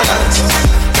have a dance?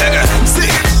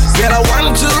 Girl, I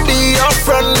want to be your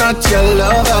friend, not your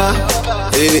lover.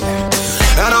 Hey.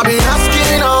 And I've been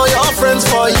asking all your friends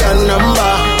for your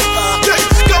number.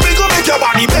 Go make your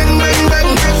body bang, bang,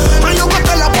 bang. And you can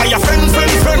tell up by your friend.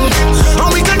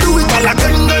 And we can do it all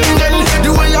again, then.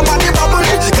 The way your body bubble,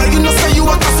 girl, you know say you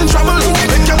are causing trouble.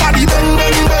 Make your body bang,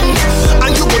 bang, bang.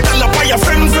 And you can tell up by your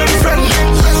friend. We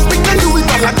can do it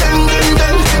all again,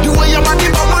 then. The way your body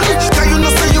bubble, girl, you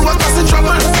know say you are causing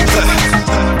trouble.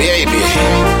 Baby,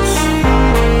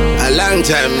 a long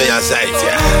time me aside,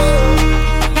 yeah.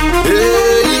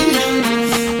 Hey.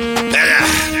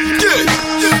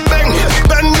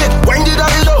 Bang it, wind it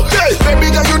down low. Hey. Baby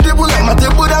girl, you dribble like my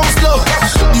table down slow.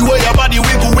 The way your body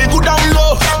wiggle down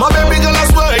low. My baby girl, I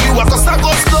swear you are cause I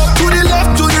go slow. To the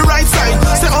left, to the right side.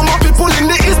 Say all my people in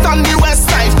the east and the west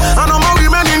side. And all my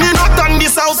women in the north and the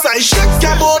south side. Shake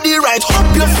your body right,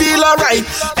 hope you feel alright.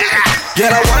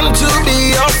 Girl, I want to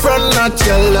be your friend, not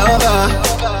your lover.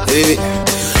 Hey.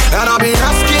 And I've been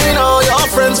asking all your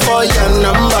friends for your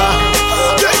number.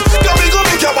 Go make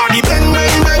your body bang,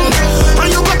 bang, bang. And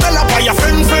you can tell up by your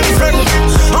friend.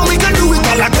 And we can do it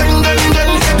all again, then.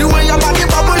 The way your body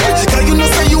bubble, girl, you know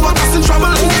say you are causing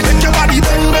trouble. Make your body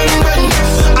bang, bang, bang.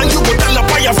 And you can tell up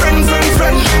by your friend.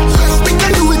 We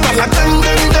can do it all again,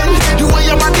 then. The way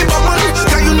your body bubble,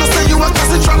 girl, you know say you are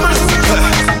causing trouble.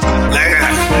 Like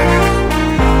that.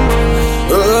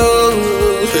 Oh,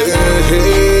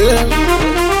 hey.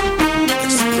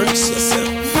 Express yourself.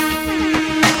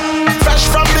 Fresh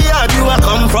from the yard, you are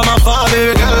come from afar,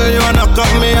 baby girl, you wanna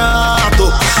cut me out.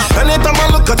 Anytime I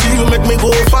look at you, you make me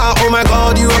go far. Oh my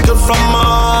God, you are good from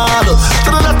mad. To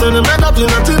the left and the right, up, you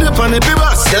know, to the funny people.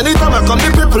 Anytime I come,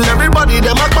 the people, everybody,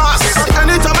 them a pass.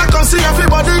 Anytime I come, see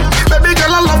everybody. Baby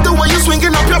girl, I love the way you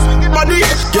swinging up your body.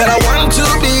 Girl, I want to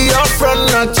be your friend,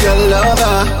 not your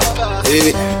lover.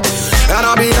 Hey. And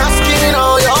I've been asking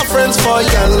all your friends for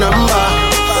your number.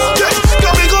 Go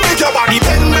make your body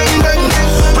bang, bang, bang.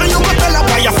 And you can tell up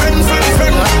by your friend.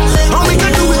 And we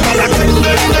can do it all again,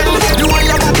 then. The way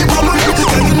your body bubble, you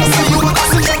know say you are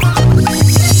causing trouble.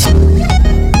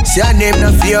 See her name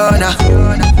no Fiona.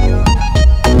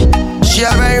 She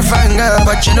a very fine girl,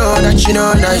 but you know that she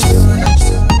no nice.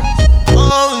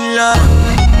 Oh Lord,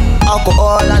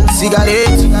 alcohol and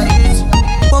cigarettes.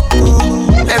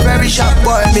 Every shop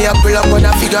boy, me a pull up on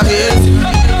a figure eight.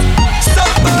 Stop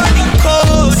burning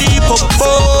cozy,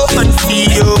 popo, and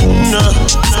feel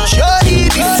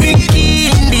surely be freaky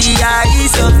in the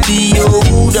eyes of the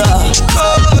older.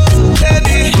 Oh,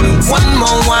 baby, one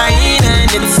more wine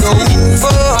and it's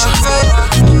over.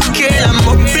 Girl, I'm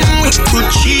up in with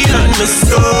Gucci on the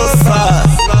sofa.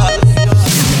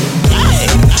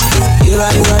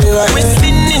 We're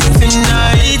spinning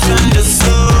tonight on the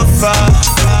sofa.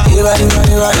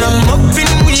 I'm up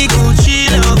in we Gucci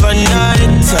overnight.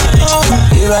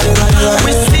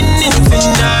 We're spinning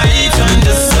tonight on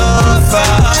the sofa.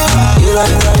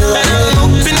 And I'm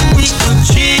up in we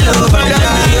Gucci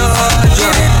overnight. We are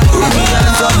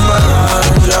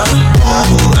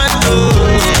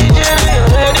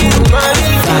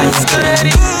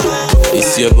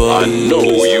It's your boy. I know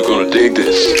you're gonna dig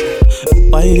this.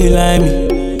 Why you like me?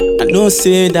 I know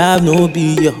say that no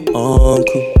be your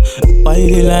uncle. Why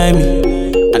you like me?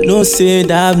 I know say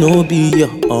that no be your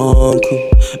uncle.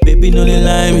 Baby no they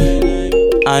like me.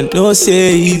 I know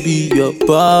say he be your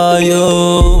boy.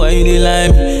 Oh, why you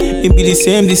like me? He be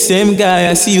the same guy.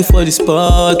 I see you for the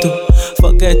spot. Oh.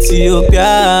 Forget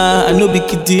Ethiopia. I know be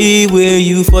kiddie where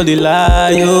you for the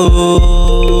lie.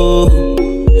 Oh.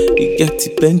 You get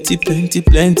it plenty things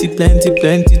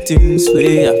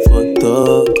where I for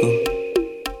talk.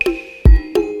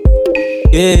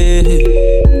 Yeah,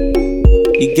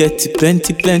 you get it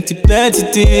plenty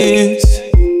things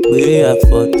where I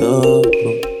for talk.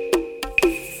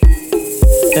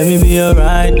 Let me be your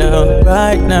right now.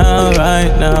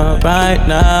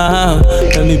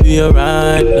 Let me be your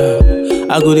right now.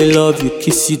 I go to love you,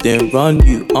 kiss you, then run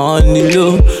you on the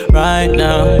low. Right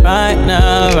now.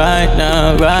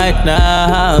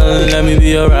 Let me be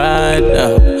your right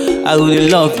now. I go to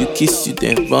love you, kiss you,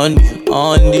 then run you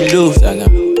on the low.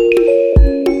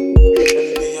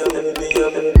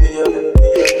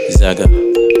 Zaga.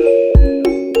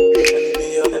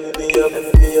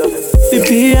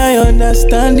 Baby, I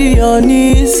understand your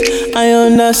needs.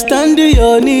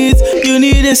 You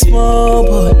need a small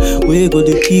boy. We go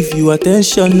to give you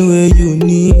attention where you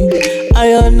need.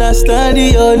 I understand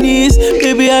your needs.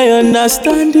 Baby, I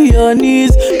understand your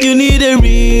needs. You need a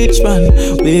rich man.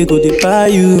 We go to buy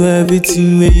you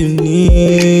everything where you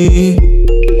need.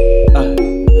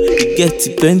 You get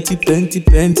plenty things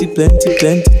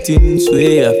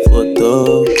where I for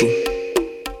talk.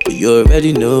 But you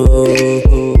already know.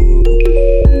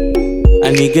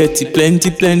 And you get plenty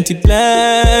things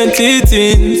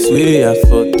where I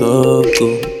for talk.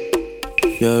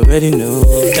 You already know.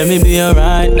 Let me be your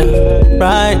right now.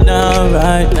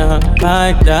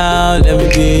 Let me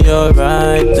be your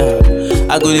right now.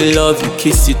 I go to love you,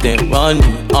 kiss you, then run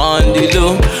you on the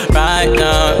low. Right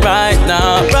now.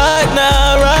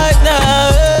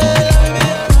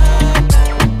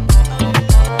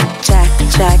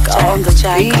 Jack on the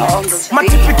beat. My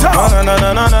tippy top.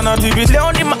 Na tippy.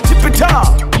 Leonie, my tippy top.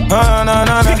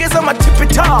 Na. Figures on my tippy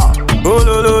top. Oh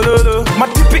lo. My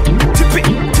tippy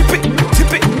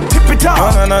top.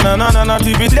 Na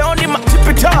tippy. Leonie, my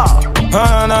tippy top.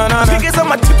 Na. Figures on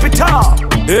my tippy top.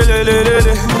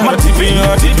 My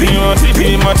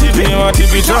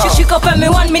tippy top. Shika peme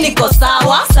one minute ko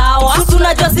sawa. Susu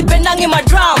najua sipendangi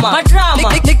madrama.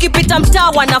 Nikipita mtaa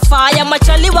wanafaya.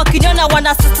 Machali wakiniona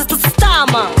wana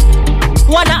stama.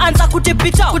 Wanaanza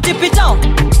kutipita.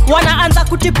 Wanaanza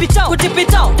kutipita.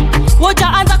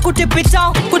 Wajaanza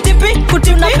kutipita.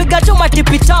 Kuti unapiga tu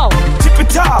matipita.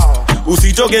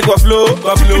 Usitoke kwa flow.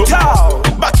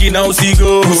 Baki na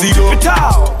usigo.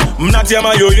 Mnatia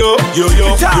mayoyo.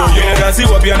 Dansi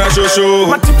wapia na shosho.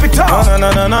 Matipita.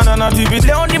 Na tippy.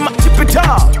 Leonie,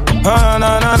 matipita.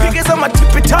 Na. Figures on my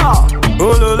tippy top.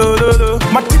 Oh lo.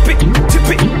 My tippy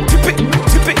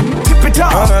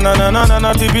top.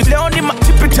 Na tippy. Leonie, my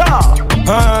tippy top.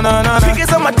 Na.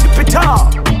 Figures on my tippy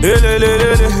top.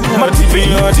 My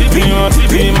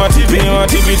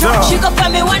tippy top. Shika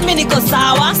peme one minute ko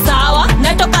sawa.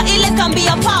 Natoka ile kambi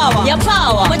ya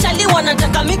power. Machali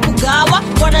wanataka mikugawa.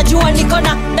 Wanajua niko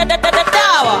na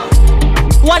dawa.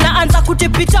 Wanaanza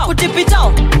kutipita.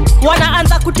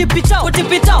 Wanaanza kutipita.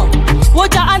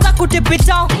 Wajaanza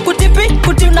kutipita.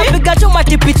 Kuti unapiga tu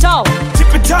matipita.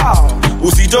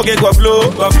 Usitoke kwa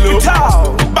flow.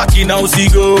 Baki na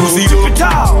usigo.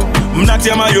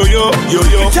 Mnatia mayoyo.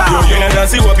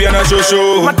 Dansi wapia na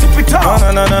shosho. Na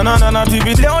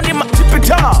tippy. Leonie, my tippy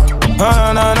top.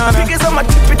 Na. Figures on my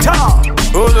tippy top.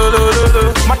 Oh lo.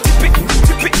 My tippy.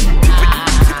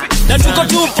 Na tuko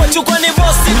ni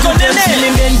bossy konene.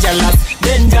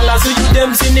 Dangerous, who you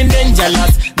them sinning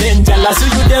dangerous. Who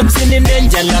you them sinning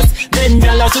dangerous,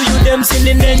 dangerous. Who you them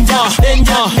sinning danger,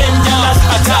 danger, dangerous.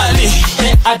 Atali,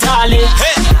 hey Atali,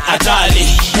 hey Atali,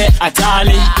 hey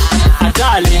Atali,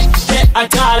 Atali, hey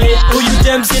Atali. Who you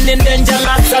them sinning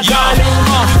dangerous, Atali.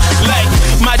 Like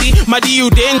Madi you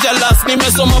dangerous.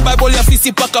 Nimesoma Bible ya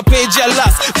fisi paka page ya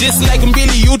last. Just like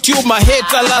mbili YouTube my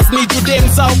hater last. Ni judem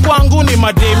sao kwangu ni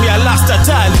madem ya last.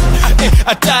 Atali,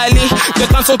 Atali. The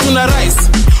council tuna rice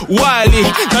wali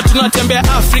na tunatembea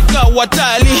Afrika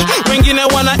watali. Wengine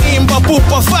wanaimba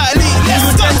pupa fali.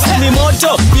 Ni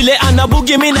moto vile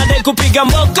anabugi mimi na dai kupiga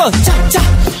mboko cha cha.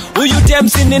 Huyu dem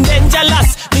in dangerous.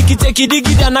 Nikiteki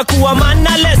digida na kuwa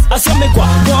mannerless. Asome kwa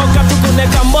boka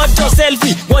tukuneka moto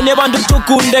selfie. Wone bandu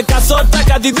tukunde kasota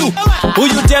kadhidu.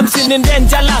 Huyu dem in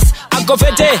dangerous.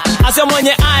 Akofete ase mwenye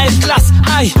eyes class.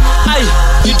 Ai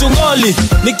itungoli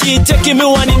nikicheki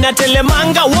miwani na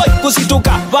telemanga. Woi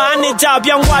kusituka bani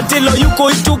tabia ngwatilo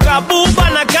yuko ituka buba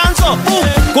na kanzo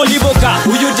koliboka.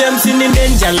 Huyu dem in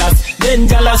dangerous,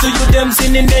 dangerous. Huyu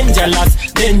dem in dangerous,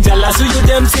 dangerous. Huyu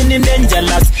dem in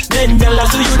dangerous,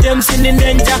 dangerous. Huyu dem in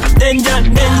danger, danger,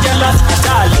 dangerous.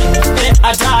 Atali,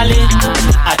 Atali,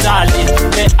 Atali,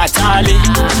 Atali,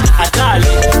 Atali,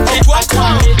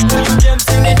 Atali. Huyu dem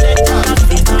in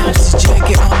dangerous. Check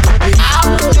it on the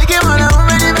beat. Check it on the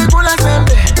beat. Kula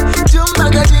sembe chumba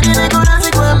kachini niko na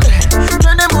sikwembe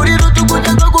twende muriru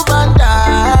tukuja kukubanda.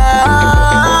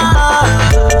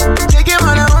 Check it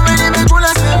on the beat.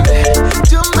 Kula sembe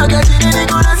chumba kachini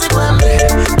niko na sikwembe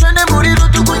twende muriru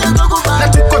tukuja kukubanda.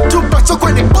 Tuko tupa soko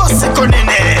ni boss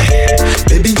konene.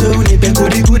 Baby njoo nipe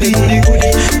goody goody,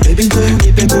 baby njoo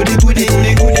nipe goody goody,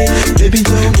 baby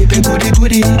njoo nipe goody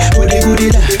goody, goody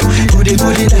goody la, goody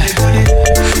goody la.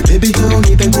 Baby don't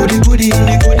nipe goody goody,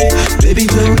 baby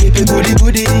don't nipe goody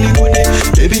goody,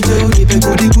 baby don't nipe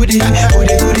goody goody,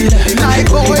 goody goody la.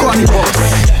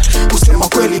 Kusema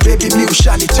kweli baby mi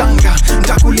ushanichanga.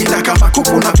 Nitakulinda kama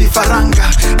kuku na vifaranga.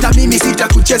 Na mimi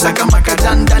sitakucheza kama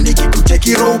kadanda.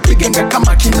 Nikikucheki roho upigenga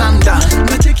kama kinanda.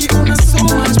 Nacheki una so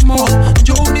much more.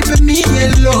 Njoo nipe mi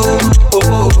yellow.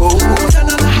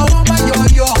 Tana na hawa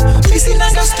mayoyo. Misi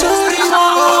nanga story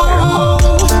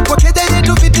more. Kwa kede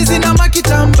yetu viti zina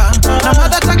makitamba. Na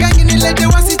madha taka nilete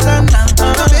wasitana.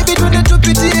 Baby tunde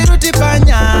tupitie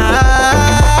rutipanya.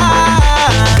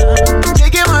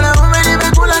 Cheki mwana umeni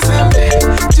mekula sembe.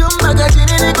 Chumba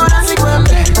kachini niko na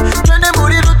sikwembe. Twende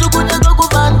muriru tukuja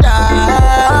kukubanda.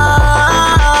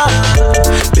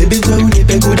 Baby njoo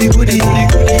nipe goody goody,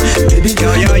 baby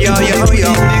njoo yo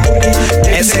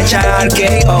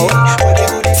SHRKO.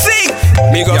 See,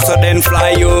 me go so then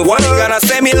fly you. What you gonna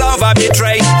say me love or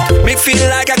betray? Me feel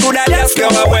like I coulda just go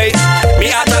away.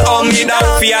 Me at the home, me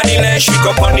down fear delay. She go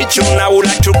on the tune, I would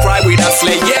like to cry with a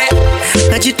slay, yeah.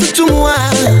 Najitutumua,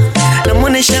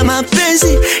 namuonesha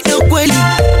mapenzi ya ukweli.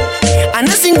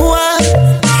 Anasingua,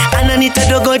 ananita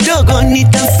dogo dogo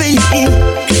nitamfeli.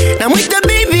 Namwita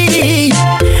baby,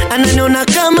 ananiona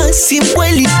kama si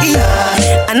kweli.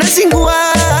 Anasingua,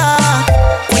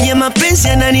 kwenye mapenzi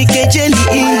ananikejeli.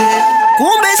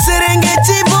 Kumbe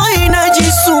Serengeti boy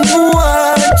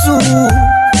najisumbua tu.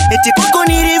 Eti kwako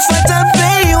nilifuata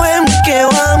pei we mke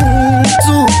wa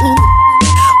mtu.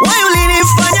 Wewe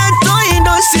ulinifanya toi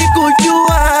ndo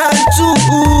sikujua tu.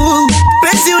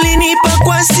 Pesi ulinipa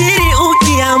kwa siri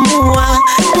ukiamua.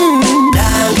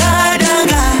 Danga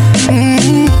danga.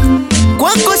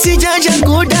 Kwako sijaja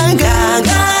kudanga.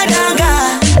 Danga.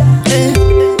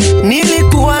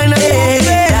 Nilikuwa na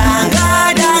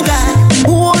danga danga.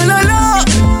 Uololo.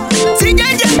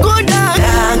 Sijaja kudanga.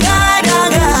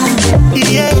 Danga.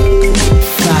 Yeah.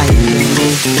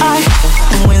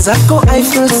 Mwenzako I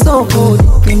feel so good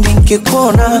pindi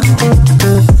nikikuona.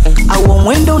 Au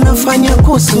mwendo unafanya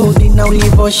kusudi na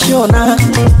ulivoshona.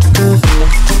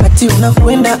 Ati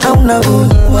unakwenda au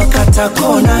unarudi wakata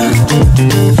kona.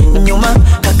 Nyuma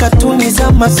kakatuni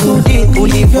za masudi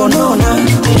ulivyonona.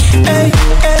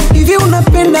 Hivi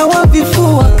unapenda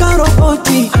wavifua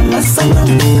karoboti ama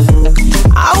sanamu?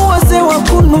 Au wazee wa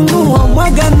kununua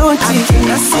mwaga noti?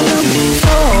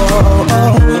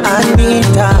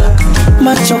 Anita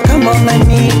macho kama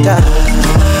unanita.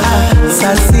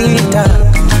 Saa sita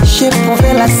shepu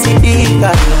vela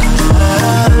sidika.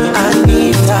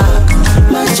 Anita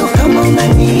macho kama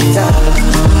unanita.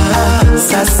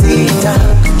 Saa sita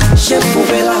shepu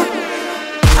vela.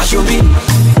 Show me,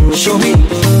 show me,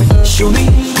 show me.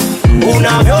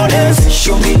 Unavyo dance.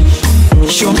 Show me,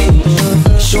 show me,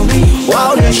 show me.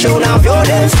 Waoneshe unavyo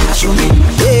dance. Show me,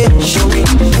 yeah. Show me,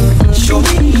 show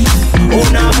me.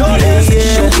 Unavyo dance.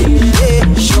 Show me, yeah.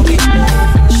 Show me.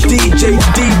 DJ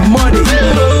D Money.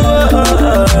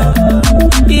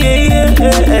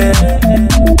 Yeah.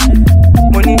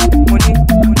 Money, money,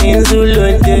 money.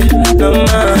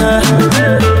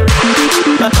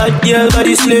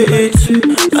 slate.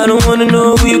 I don't wanna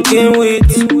know who you came with.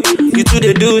 You two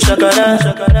they do shakara.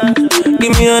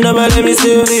 Give me a number, let me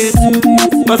save it.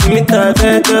 But for me, girl.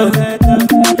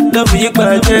 Love for you,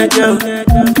 bad girl.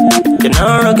 You're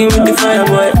now rocking with the fire,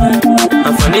 boy.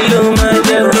 I'm funny, little my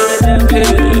girl.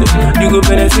 You go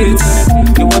benefit.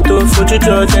 You want to put your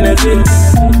church and everything.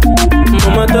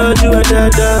 Mama told you a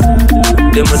dada.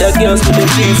 Them other girls with the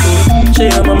people. Say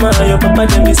your mama and your papa,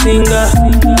 them be singer.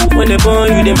 When they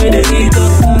born you, they made a hit.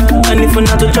 And if you're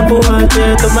not to chop over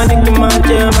there, to my dick, my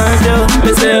jail.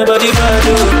 Me say body bad,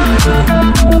 oh.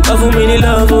 Love me, the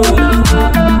love, oh.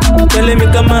 Tell me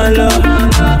come on, love.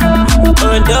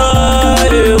 Oh,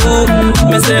 die, oh.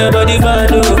 Me say body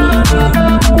bad, oh.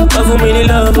 Love me, the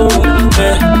love, oh.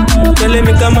 Tell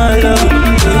me come on, love.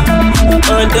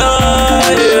 Oh,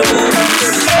 die, oh.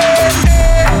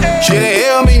 She done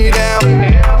held me down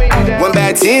when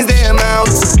bad teens they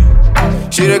amount.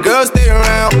 She the girl stay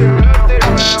around,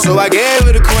 so I gave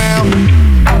her the crown.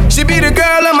 She be the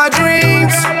girl of my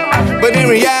dreams, but in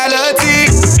reality,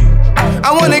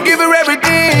 I wanna give her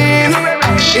everything,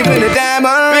 even a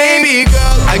diamond ring. Baby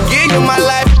girl, I give you my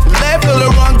life, left all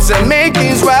the wrong to make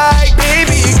things right.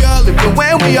 Baby girl, even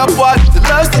when we apart, the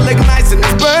love still ignites and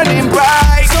it's burning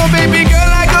bright. So baby girl,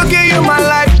 I go give you my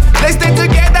life. Let's stay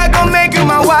together, gon' make you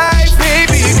my wife.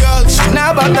 Baby girl, she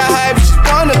not about the hype. She's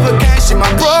one of a kind, she my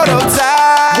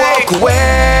prototype. Walk away,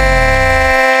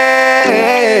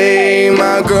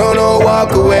 my girl, no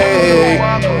walk away.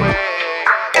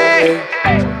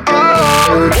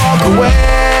 Walk away,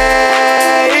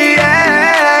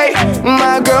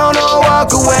 my girl, no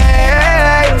walk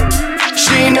away.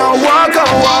 She no walk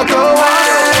away.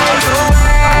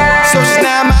 So she's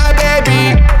not my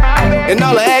baby, and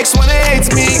all her ex wanna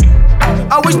hate me.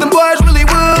 I wish them boys really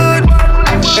would,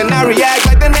 and I react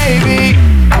like the Navy.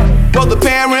 Both the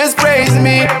parents praise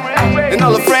me, and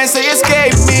all the friends say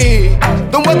escape me.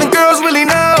 Don't what the girls really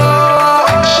know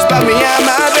about me and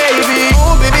my baby.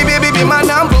 Oh baby, baby, be my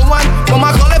number one. For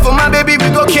my call it for my baby, we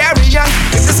go carry on.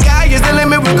 If the sky is the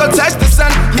limit, we go touch the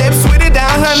sun. Lips with it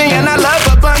down, honey, and I love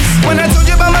her buns. When I told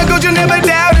you about my girl, you never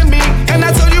doubted me, and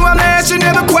I told you I'm the ass, you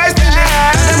never questioned it.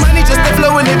 And the money just to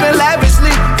flow and living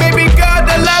lavishly. Baby girl,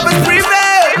 the love is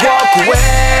prevail. Walk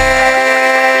away,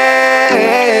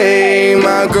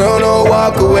 my girl, no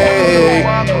walk away.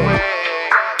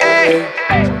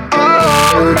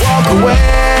 Walk away,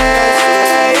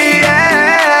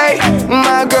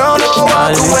 my girl, no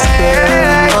walk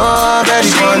away.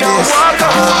 She no walk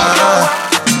away.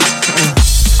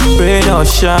 Rain or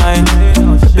shine,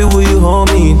 baby, will you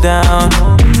hold me down?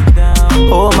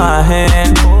 Hold my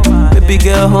hand, baby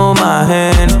girl, hold my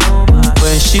hand.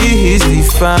 When she is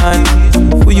defined,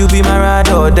 will you be my ride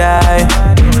or die?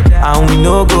 And we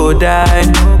no go die,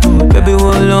 baby,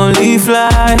 we'll only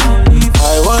fly.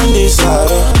 I want this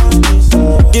harder,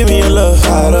 give me your love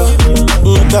harder.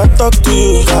 Make I talk to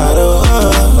you harder.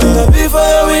 Before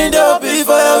your window,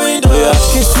 you're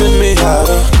kissing me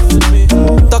harder,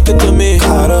 talking to me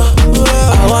harder.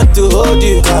 I want to hold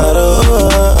you harder.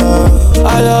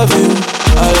 I love you.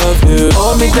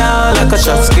 Hold me down like a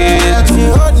shot skate.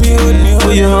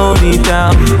 Will you hold me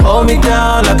down? Hold me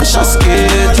down like a shot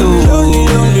skate.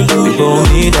 Hold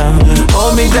me down.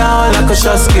 Hold me down like a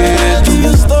shot skate.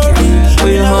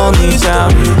 Will you hold me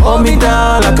down? Hold me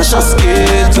down like a shot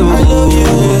skate. I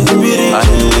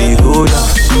know you go down.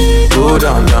 Go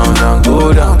down, down, down,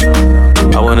 go down.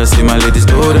 I wanna see my ladies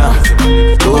go down.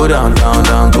 Go down, down,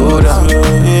 down, go down.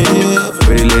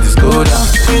 Pretty ladies go down.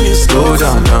 Go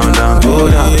down, down, down, go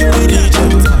down.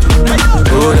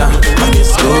 Go down,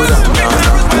 go down, down,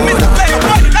 go down.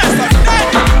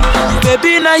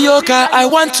 Baby Nayoka, I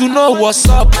want to know what's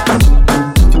up.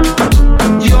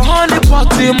 Your honey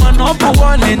pot, my number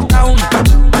one in town.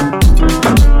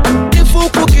 If you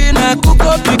cooking, I cook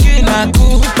up, begin, I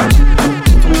cook.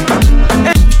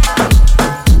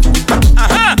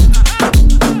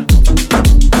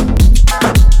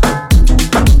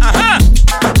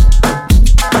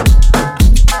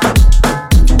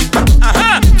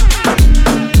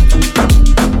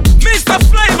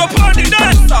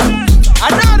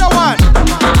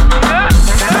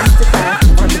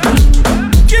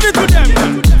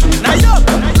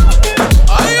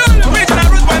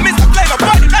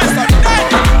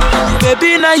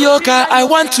 I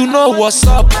want to know what's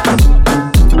up.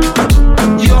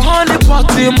 Your honey pot,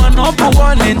 my number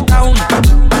one in town.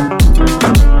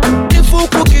 If you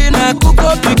cooking, I cook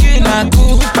up, begin, I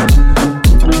cook.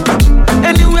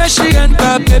 Anywhere she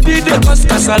enter, baby, they cause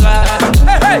casala.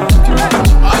 Hey, hey.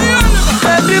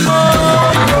 Baby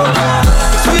more,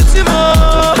 sweetie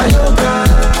more,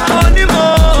 honey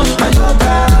more,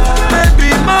 baby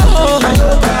more,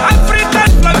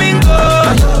 African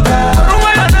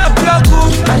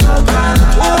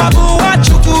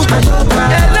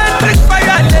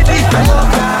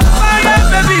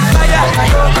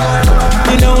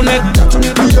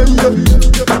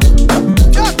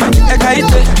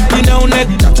Ekaite, you know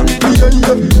nectar.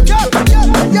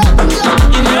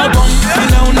 In your bum, you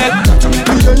know nectar.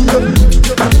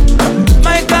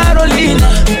 My Carolina,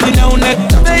 you know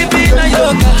nectar. Baby na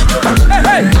yoga, hey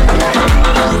hey.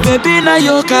 Baby na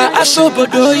yoga,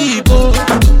 asobodo ibo.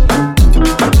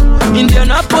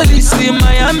 Indianapolis,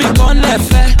 Miami,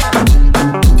 Conefe.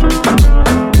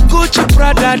 Gucci,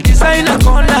 Prada, designer,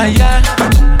 corner, yeah.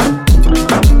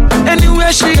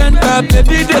 Anywhere she enter,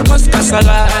 baby, they cause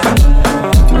casala.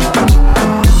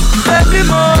 Baby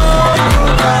mo,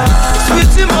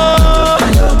 sweetie mo,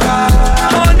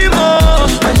 honey mo,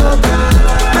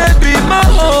 baby mo,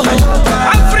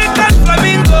 African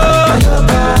flamingo,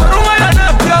 Rumana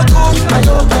Piaku,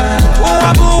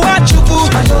 Uwabu Wachuku,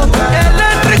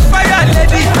 electric fire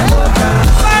lady,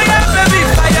 fire baby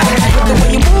fire. The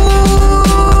way you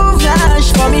move, flash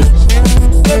for me,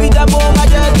 baby that boy my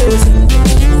jealous,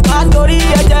 my body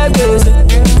a jealous,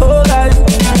 oh God.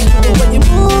 The way you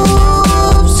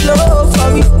move slow for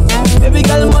me, baby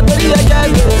girl my body a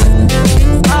jealous,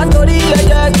 my body a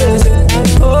jealous,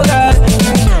 oh God.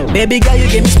 Baby girl, you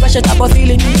give me special type of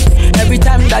feeling. Every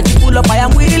time that you pull up, I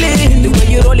am willing. The way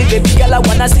you roll it, baby girl, I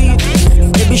wanna see it.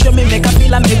 Baby, show me, make a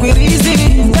feel and make it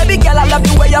easy. Baby girl, I love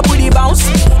the way your booty bounce.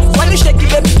 When you shake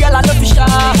it, baby girl, I love you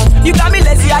sharp. You got me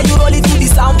lazy, how you roll it to the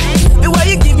sound. The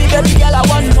way you give me, baby girl, I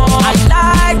want more. I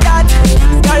like that.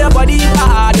 Girl, your body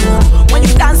hard. When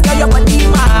you dance, girl, your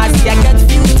body mad. See, I get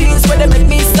few things where they make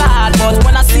me sad, but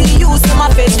when I see you, see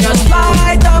my face just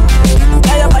light up.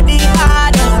 Girl, your body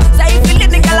hard. Say you feel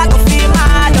it, girl, I can feel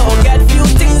mad. Oh, get few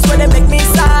things where they make me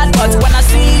sad, but when I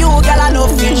see you, girl, I know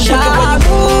feel sharp.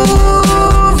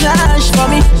 Flash for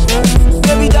me,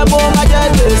 baby, that boy my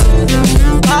jealous,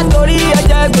 my body a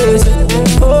jealous,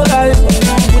 oh God.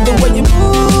 With the way you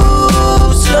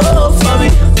move slow for me,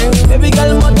 baby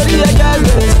girl, my body a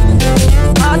jealous,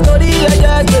 my body a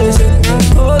jealous,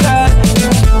 oh God.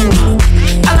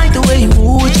 I like the way you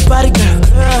move with your body, girl.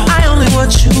 I only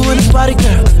want you in the body,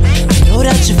 girl. I know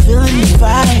that you're feeling the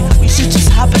vibe. We should just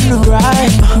hop in the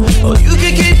ride. Oh, you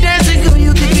can keep dancing, girl,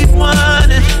 you can keep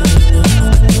whining.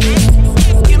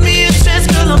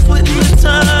 Girl, I'm putting the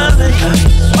time in.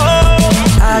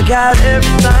 Oh, I got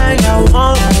everything I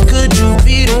want. Could you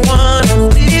be the one I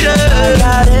need? I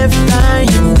got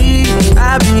everything you need.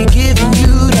 I be giving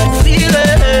you that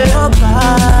feeling. Your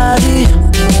body,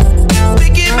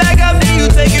 pick it back up, then you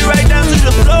take it right down to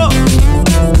the floor.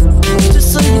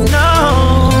 Just so you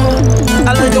know,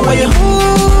 I like the way you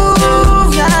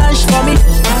move, flash for me.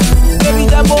 Baby,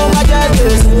 that boy, my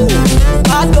jealous.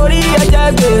 My body, I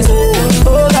jealous.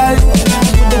 Oh, God.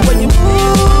 When you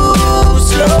move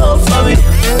slow for me,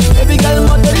 baby girl,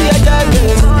 my body a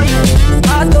jealous,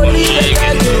 my body a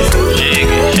jealous.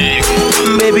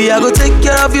 Baby, I go take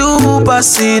care of you,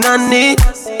 passing on it.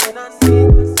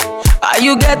 Are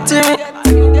you getting me?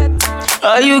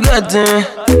 Are you getting me?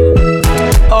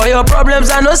 All your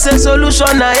problems, I know say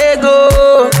solution, I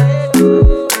go.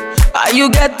 Are you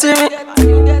getting me?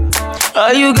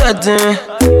 Are you getting me?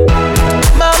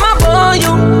 Mama, boy,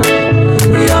 you.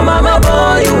 Your mama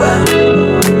born you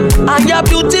well, and you're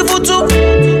beautiful too.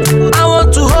 I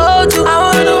want to hold you, I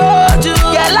want to hold you.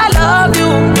 Girl, I love you,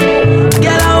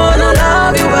 girl, I wanna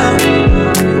love you well.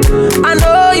 I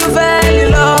know you fell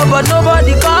in love, but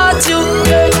nobody caught you.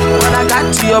 When I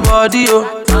got to your body, oh,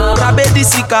 Rabedi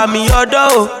sika me your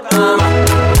door,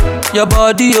 your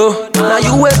body, oh. Now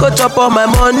you wake up chop on my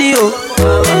money, oh.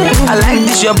 I like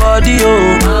this your body,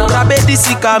 oh. Rabedi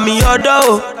sika me your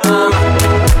door.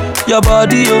 Your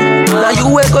body, oh. Now you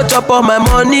wake up chop on my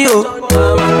money, oh.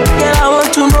 Girl, I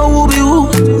want to know who be who.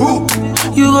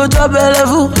 You go top a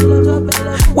level.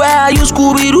 Where are you,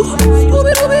 Scooby-Doo?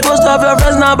 Most of your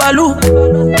friends now Baloo.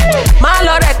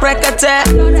 Malo rek rekete,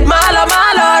 malo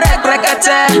rek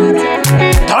rekete.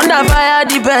 Thunder fire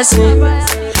the person.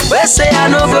 We say I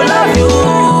no go love you.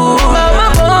 Mama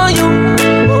born you,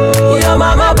 your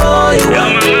mama born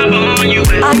you.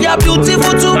 And you're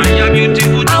beautiful too.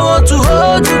 I want to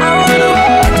hold you, I wanna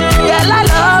hold you. Girl, I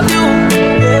love you.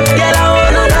 Girl, I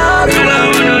wanna love you.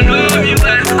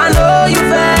 I know you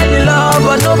fell in love,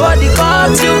 but nobody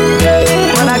caught you.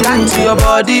 When I got to your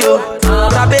body, oh,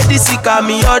 Rabedi sika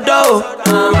me your door.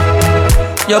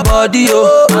 Your body,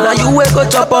 oh. Now you wake up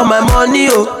chop on my money,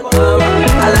 oh.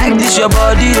 I like this your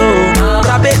body, oh.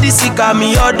 Rabedi sika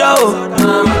me your door.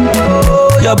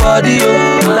 Your body,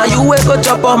 oh. Now you wake up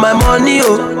chop on my money,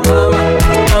 oh.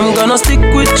 I'm gonna stick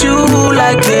with you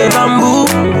like a bamboo.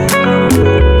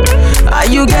 Are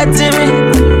you getting me?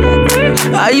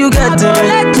 Are you getting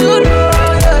me?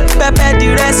 Pepper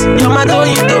the rest, tomato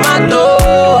in tomato.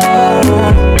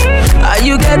 Are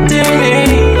you getting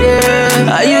me?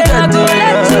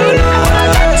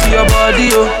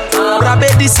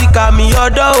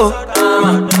 order,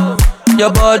 your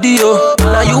body, oh.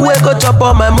 Now you wake up chop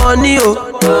all my money, oh.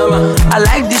 I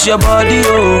like this your body,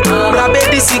 oh. Grab it,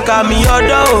 this me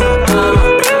order, oh.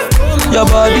 Your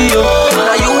body, oh.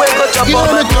 Now you wake up chop all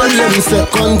my money.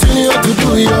 Continue to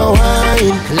do your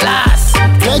wine. Last.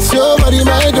 Flex your body,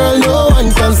 my girl. No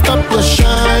one can stop your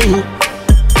shine.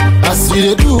 I see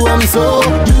they do, I'm so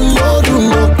you know, do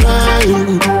no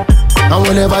crime. And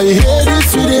whenever you hear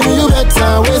this rhythm, you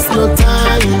better waste no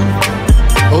time.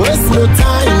 Waste no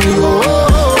time, yo.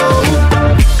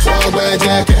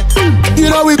 You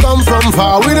know we come from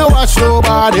far, we don't watch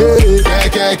nobody.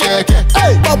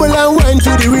 Hey, bubble and wine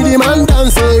to the rhythm and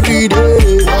dance every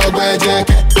day.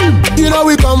 You know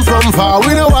we come from far,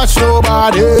 we don't watch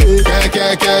nobody.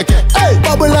 Hey,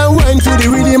 bubble and wine to the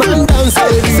rhythm and dance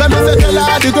every day. Some say tell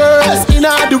all the girls in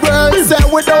all the world, say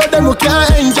without them we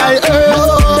can't enjoy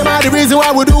earth. Them are the reason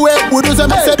why we do it. We do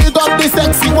some say big up the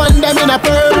sexy one, them in a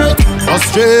perk.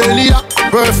 Australia,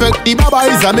 perfect, the baba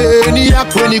is a maniac.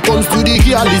 When it comes to the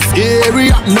girl, this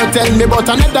area. No tell me about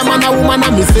another man, a woman,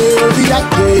 and me savior.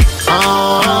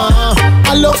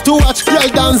 I love to watch girl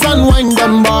dance and wind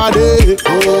them body.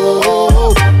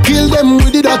 Oh, kill them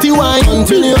with the dirty wine.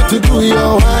 Continue to do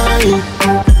your wine.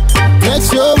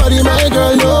 Flex your body, my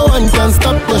girl, no one can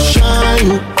stop your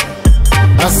shine.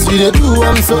 I see they do,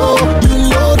 I'm so, you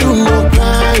know, do no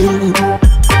crime.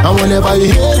 And whenever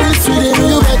you hear this rhythm,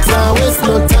 you better waste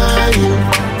no time.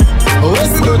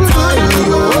 Waste no time,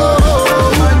 yo.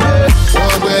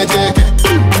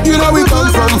 You know we come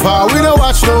from far, we don't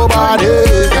watch nobody.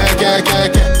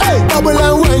 Hey, bubble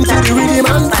and wine to the rhythm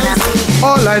and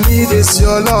all I need is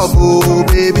your love, oh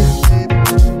baby.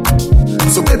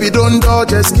 So baby don't dodge,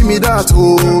 just give me that,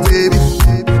 oh baby.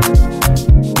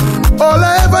 All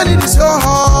I ever need is your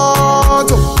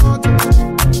heart, oh.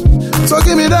 So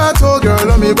give me that, oh girl,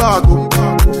 let me back, oh.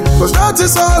 Cause that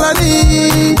is all I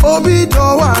need. Oh, be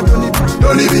doa,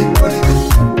 don't leave me.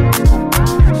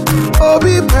 Oh,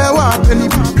 be pewa, penny,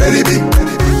 penny.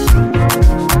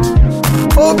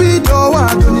 Oh, be doa,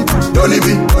 don't leave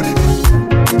me.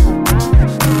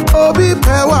 Oh, be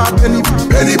pewa, penny,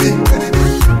 penny.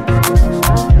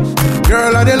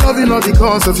 Girl, I dey love you not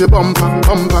because of your bumper.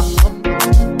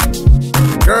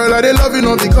 Girl, I dey love you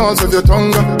not because of your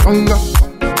tongue.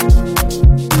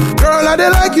 Girl, I dey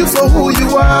like you for who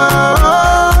you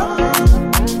are.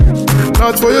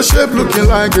 Not for your shape looking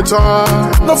like guitar.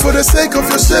 Not for the sake of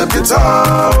your shape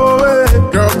guitar. Oh, hey.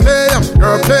 Girl, play 'em.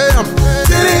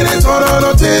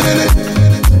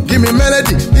 Give me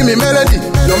melody.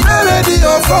 Your melody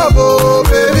of oh,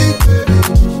 baby.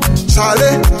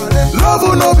 Charlie, love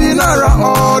will no be naira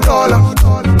or dollar.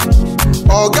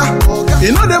 Oga,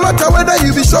 it no dey matter whether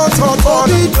you be short or tall.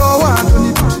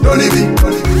 Don't leave me.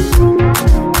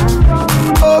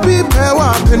 Obi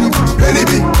pewa penny.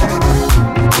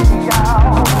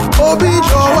 Obi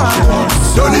doa,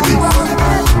 don't leave me.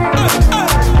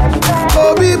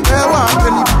 Obi pewa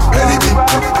penny.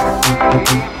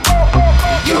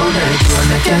 You're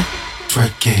again,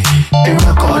 twerking. In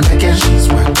my corner again, she's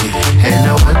working. And I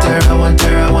want her.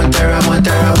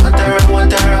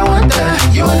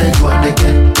 You wanna do it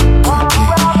again, twerking.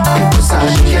 In my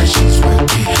side again, she's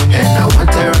working. And I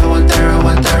want her.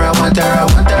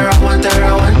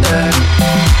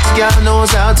 This girl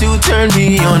knows how to turn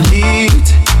me on heat.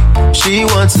 She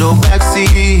wants no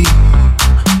backseat.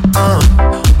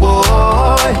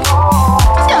 Boy.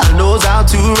 This girl knows how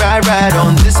to ride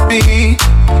on this beat.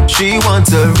 She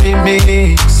wants a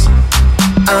remix.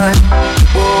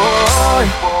 Boy.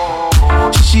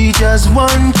 She just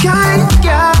one kind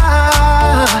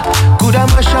girl. Could I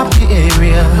mash up the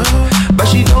area? But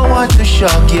she don't want to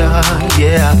shock ya,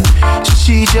 yeah.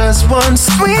 She just one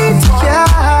sweet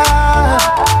girl.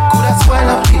 Could I spoil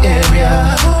up the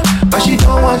area? But she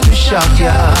don't want to shock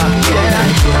ya, yeah.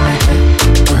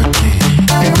 Working.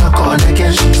 In my corner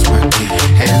again, she's working.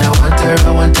 And I want her.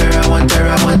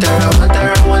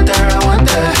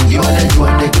 You wanna do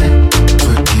it again,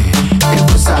 working. In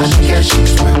my side again,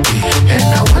 she's working. And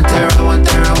I want her.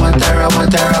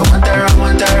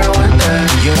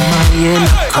 You're my inner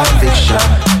conviction,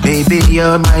 baby,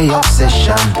 you're my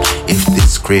obsession. If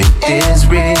this script is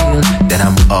real, then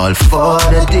I'm all for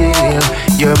the deal.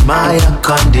 You're my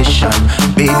condition,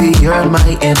 baby, you're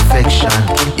my infection.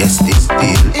 Yes, this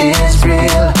deal is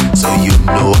real, so you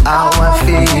know how I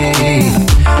feel.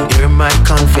 You're my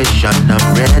confession,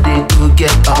 I'm ready to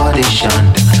get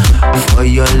auditioned for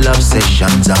your love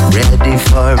sessions. I'm ready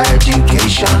for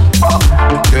education.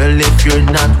 Girl, if you're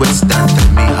not Western,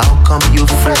 tell me how come you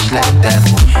fresh like that?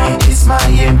 It's my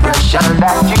impression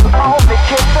that you only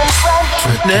kiss in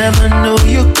French. Never knew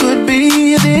you could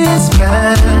be this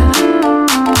bad.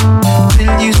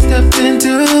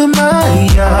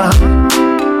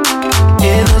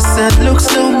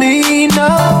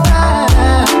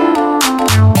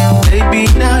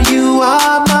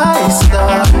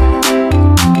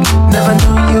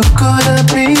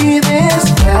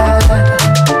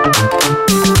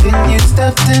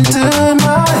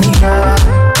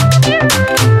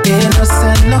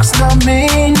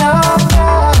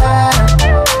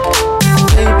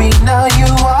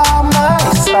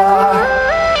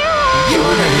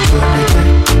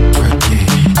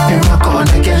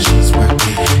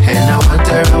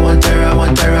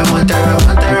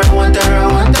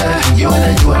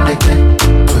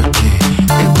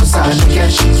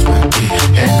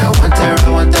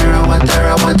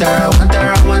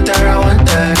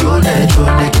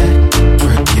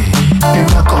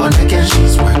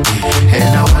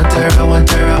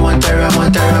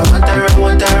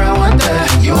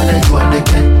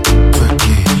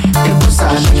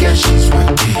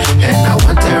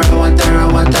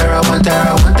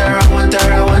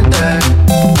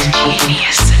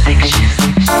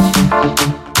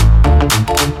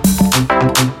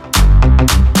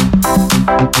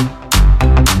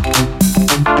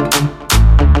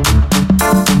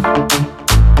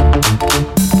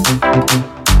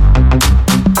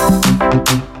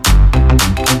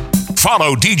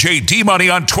 Follow DJ D-Money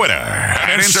on Twitter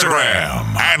and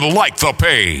Instagram. And like the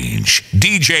page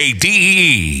DJ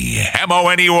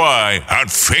DEEMONEY on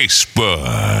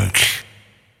Facebook.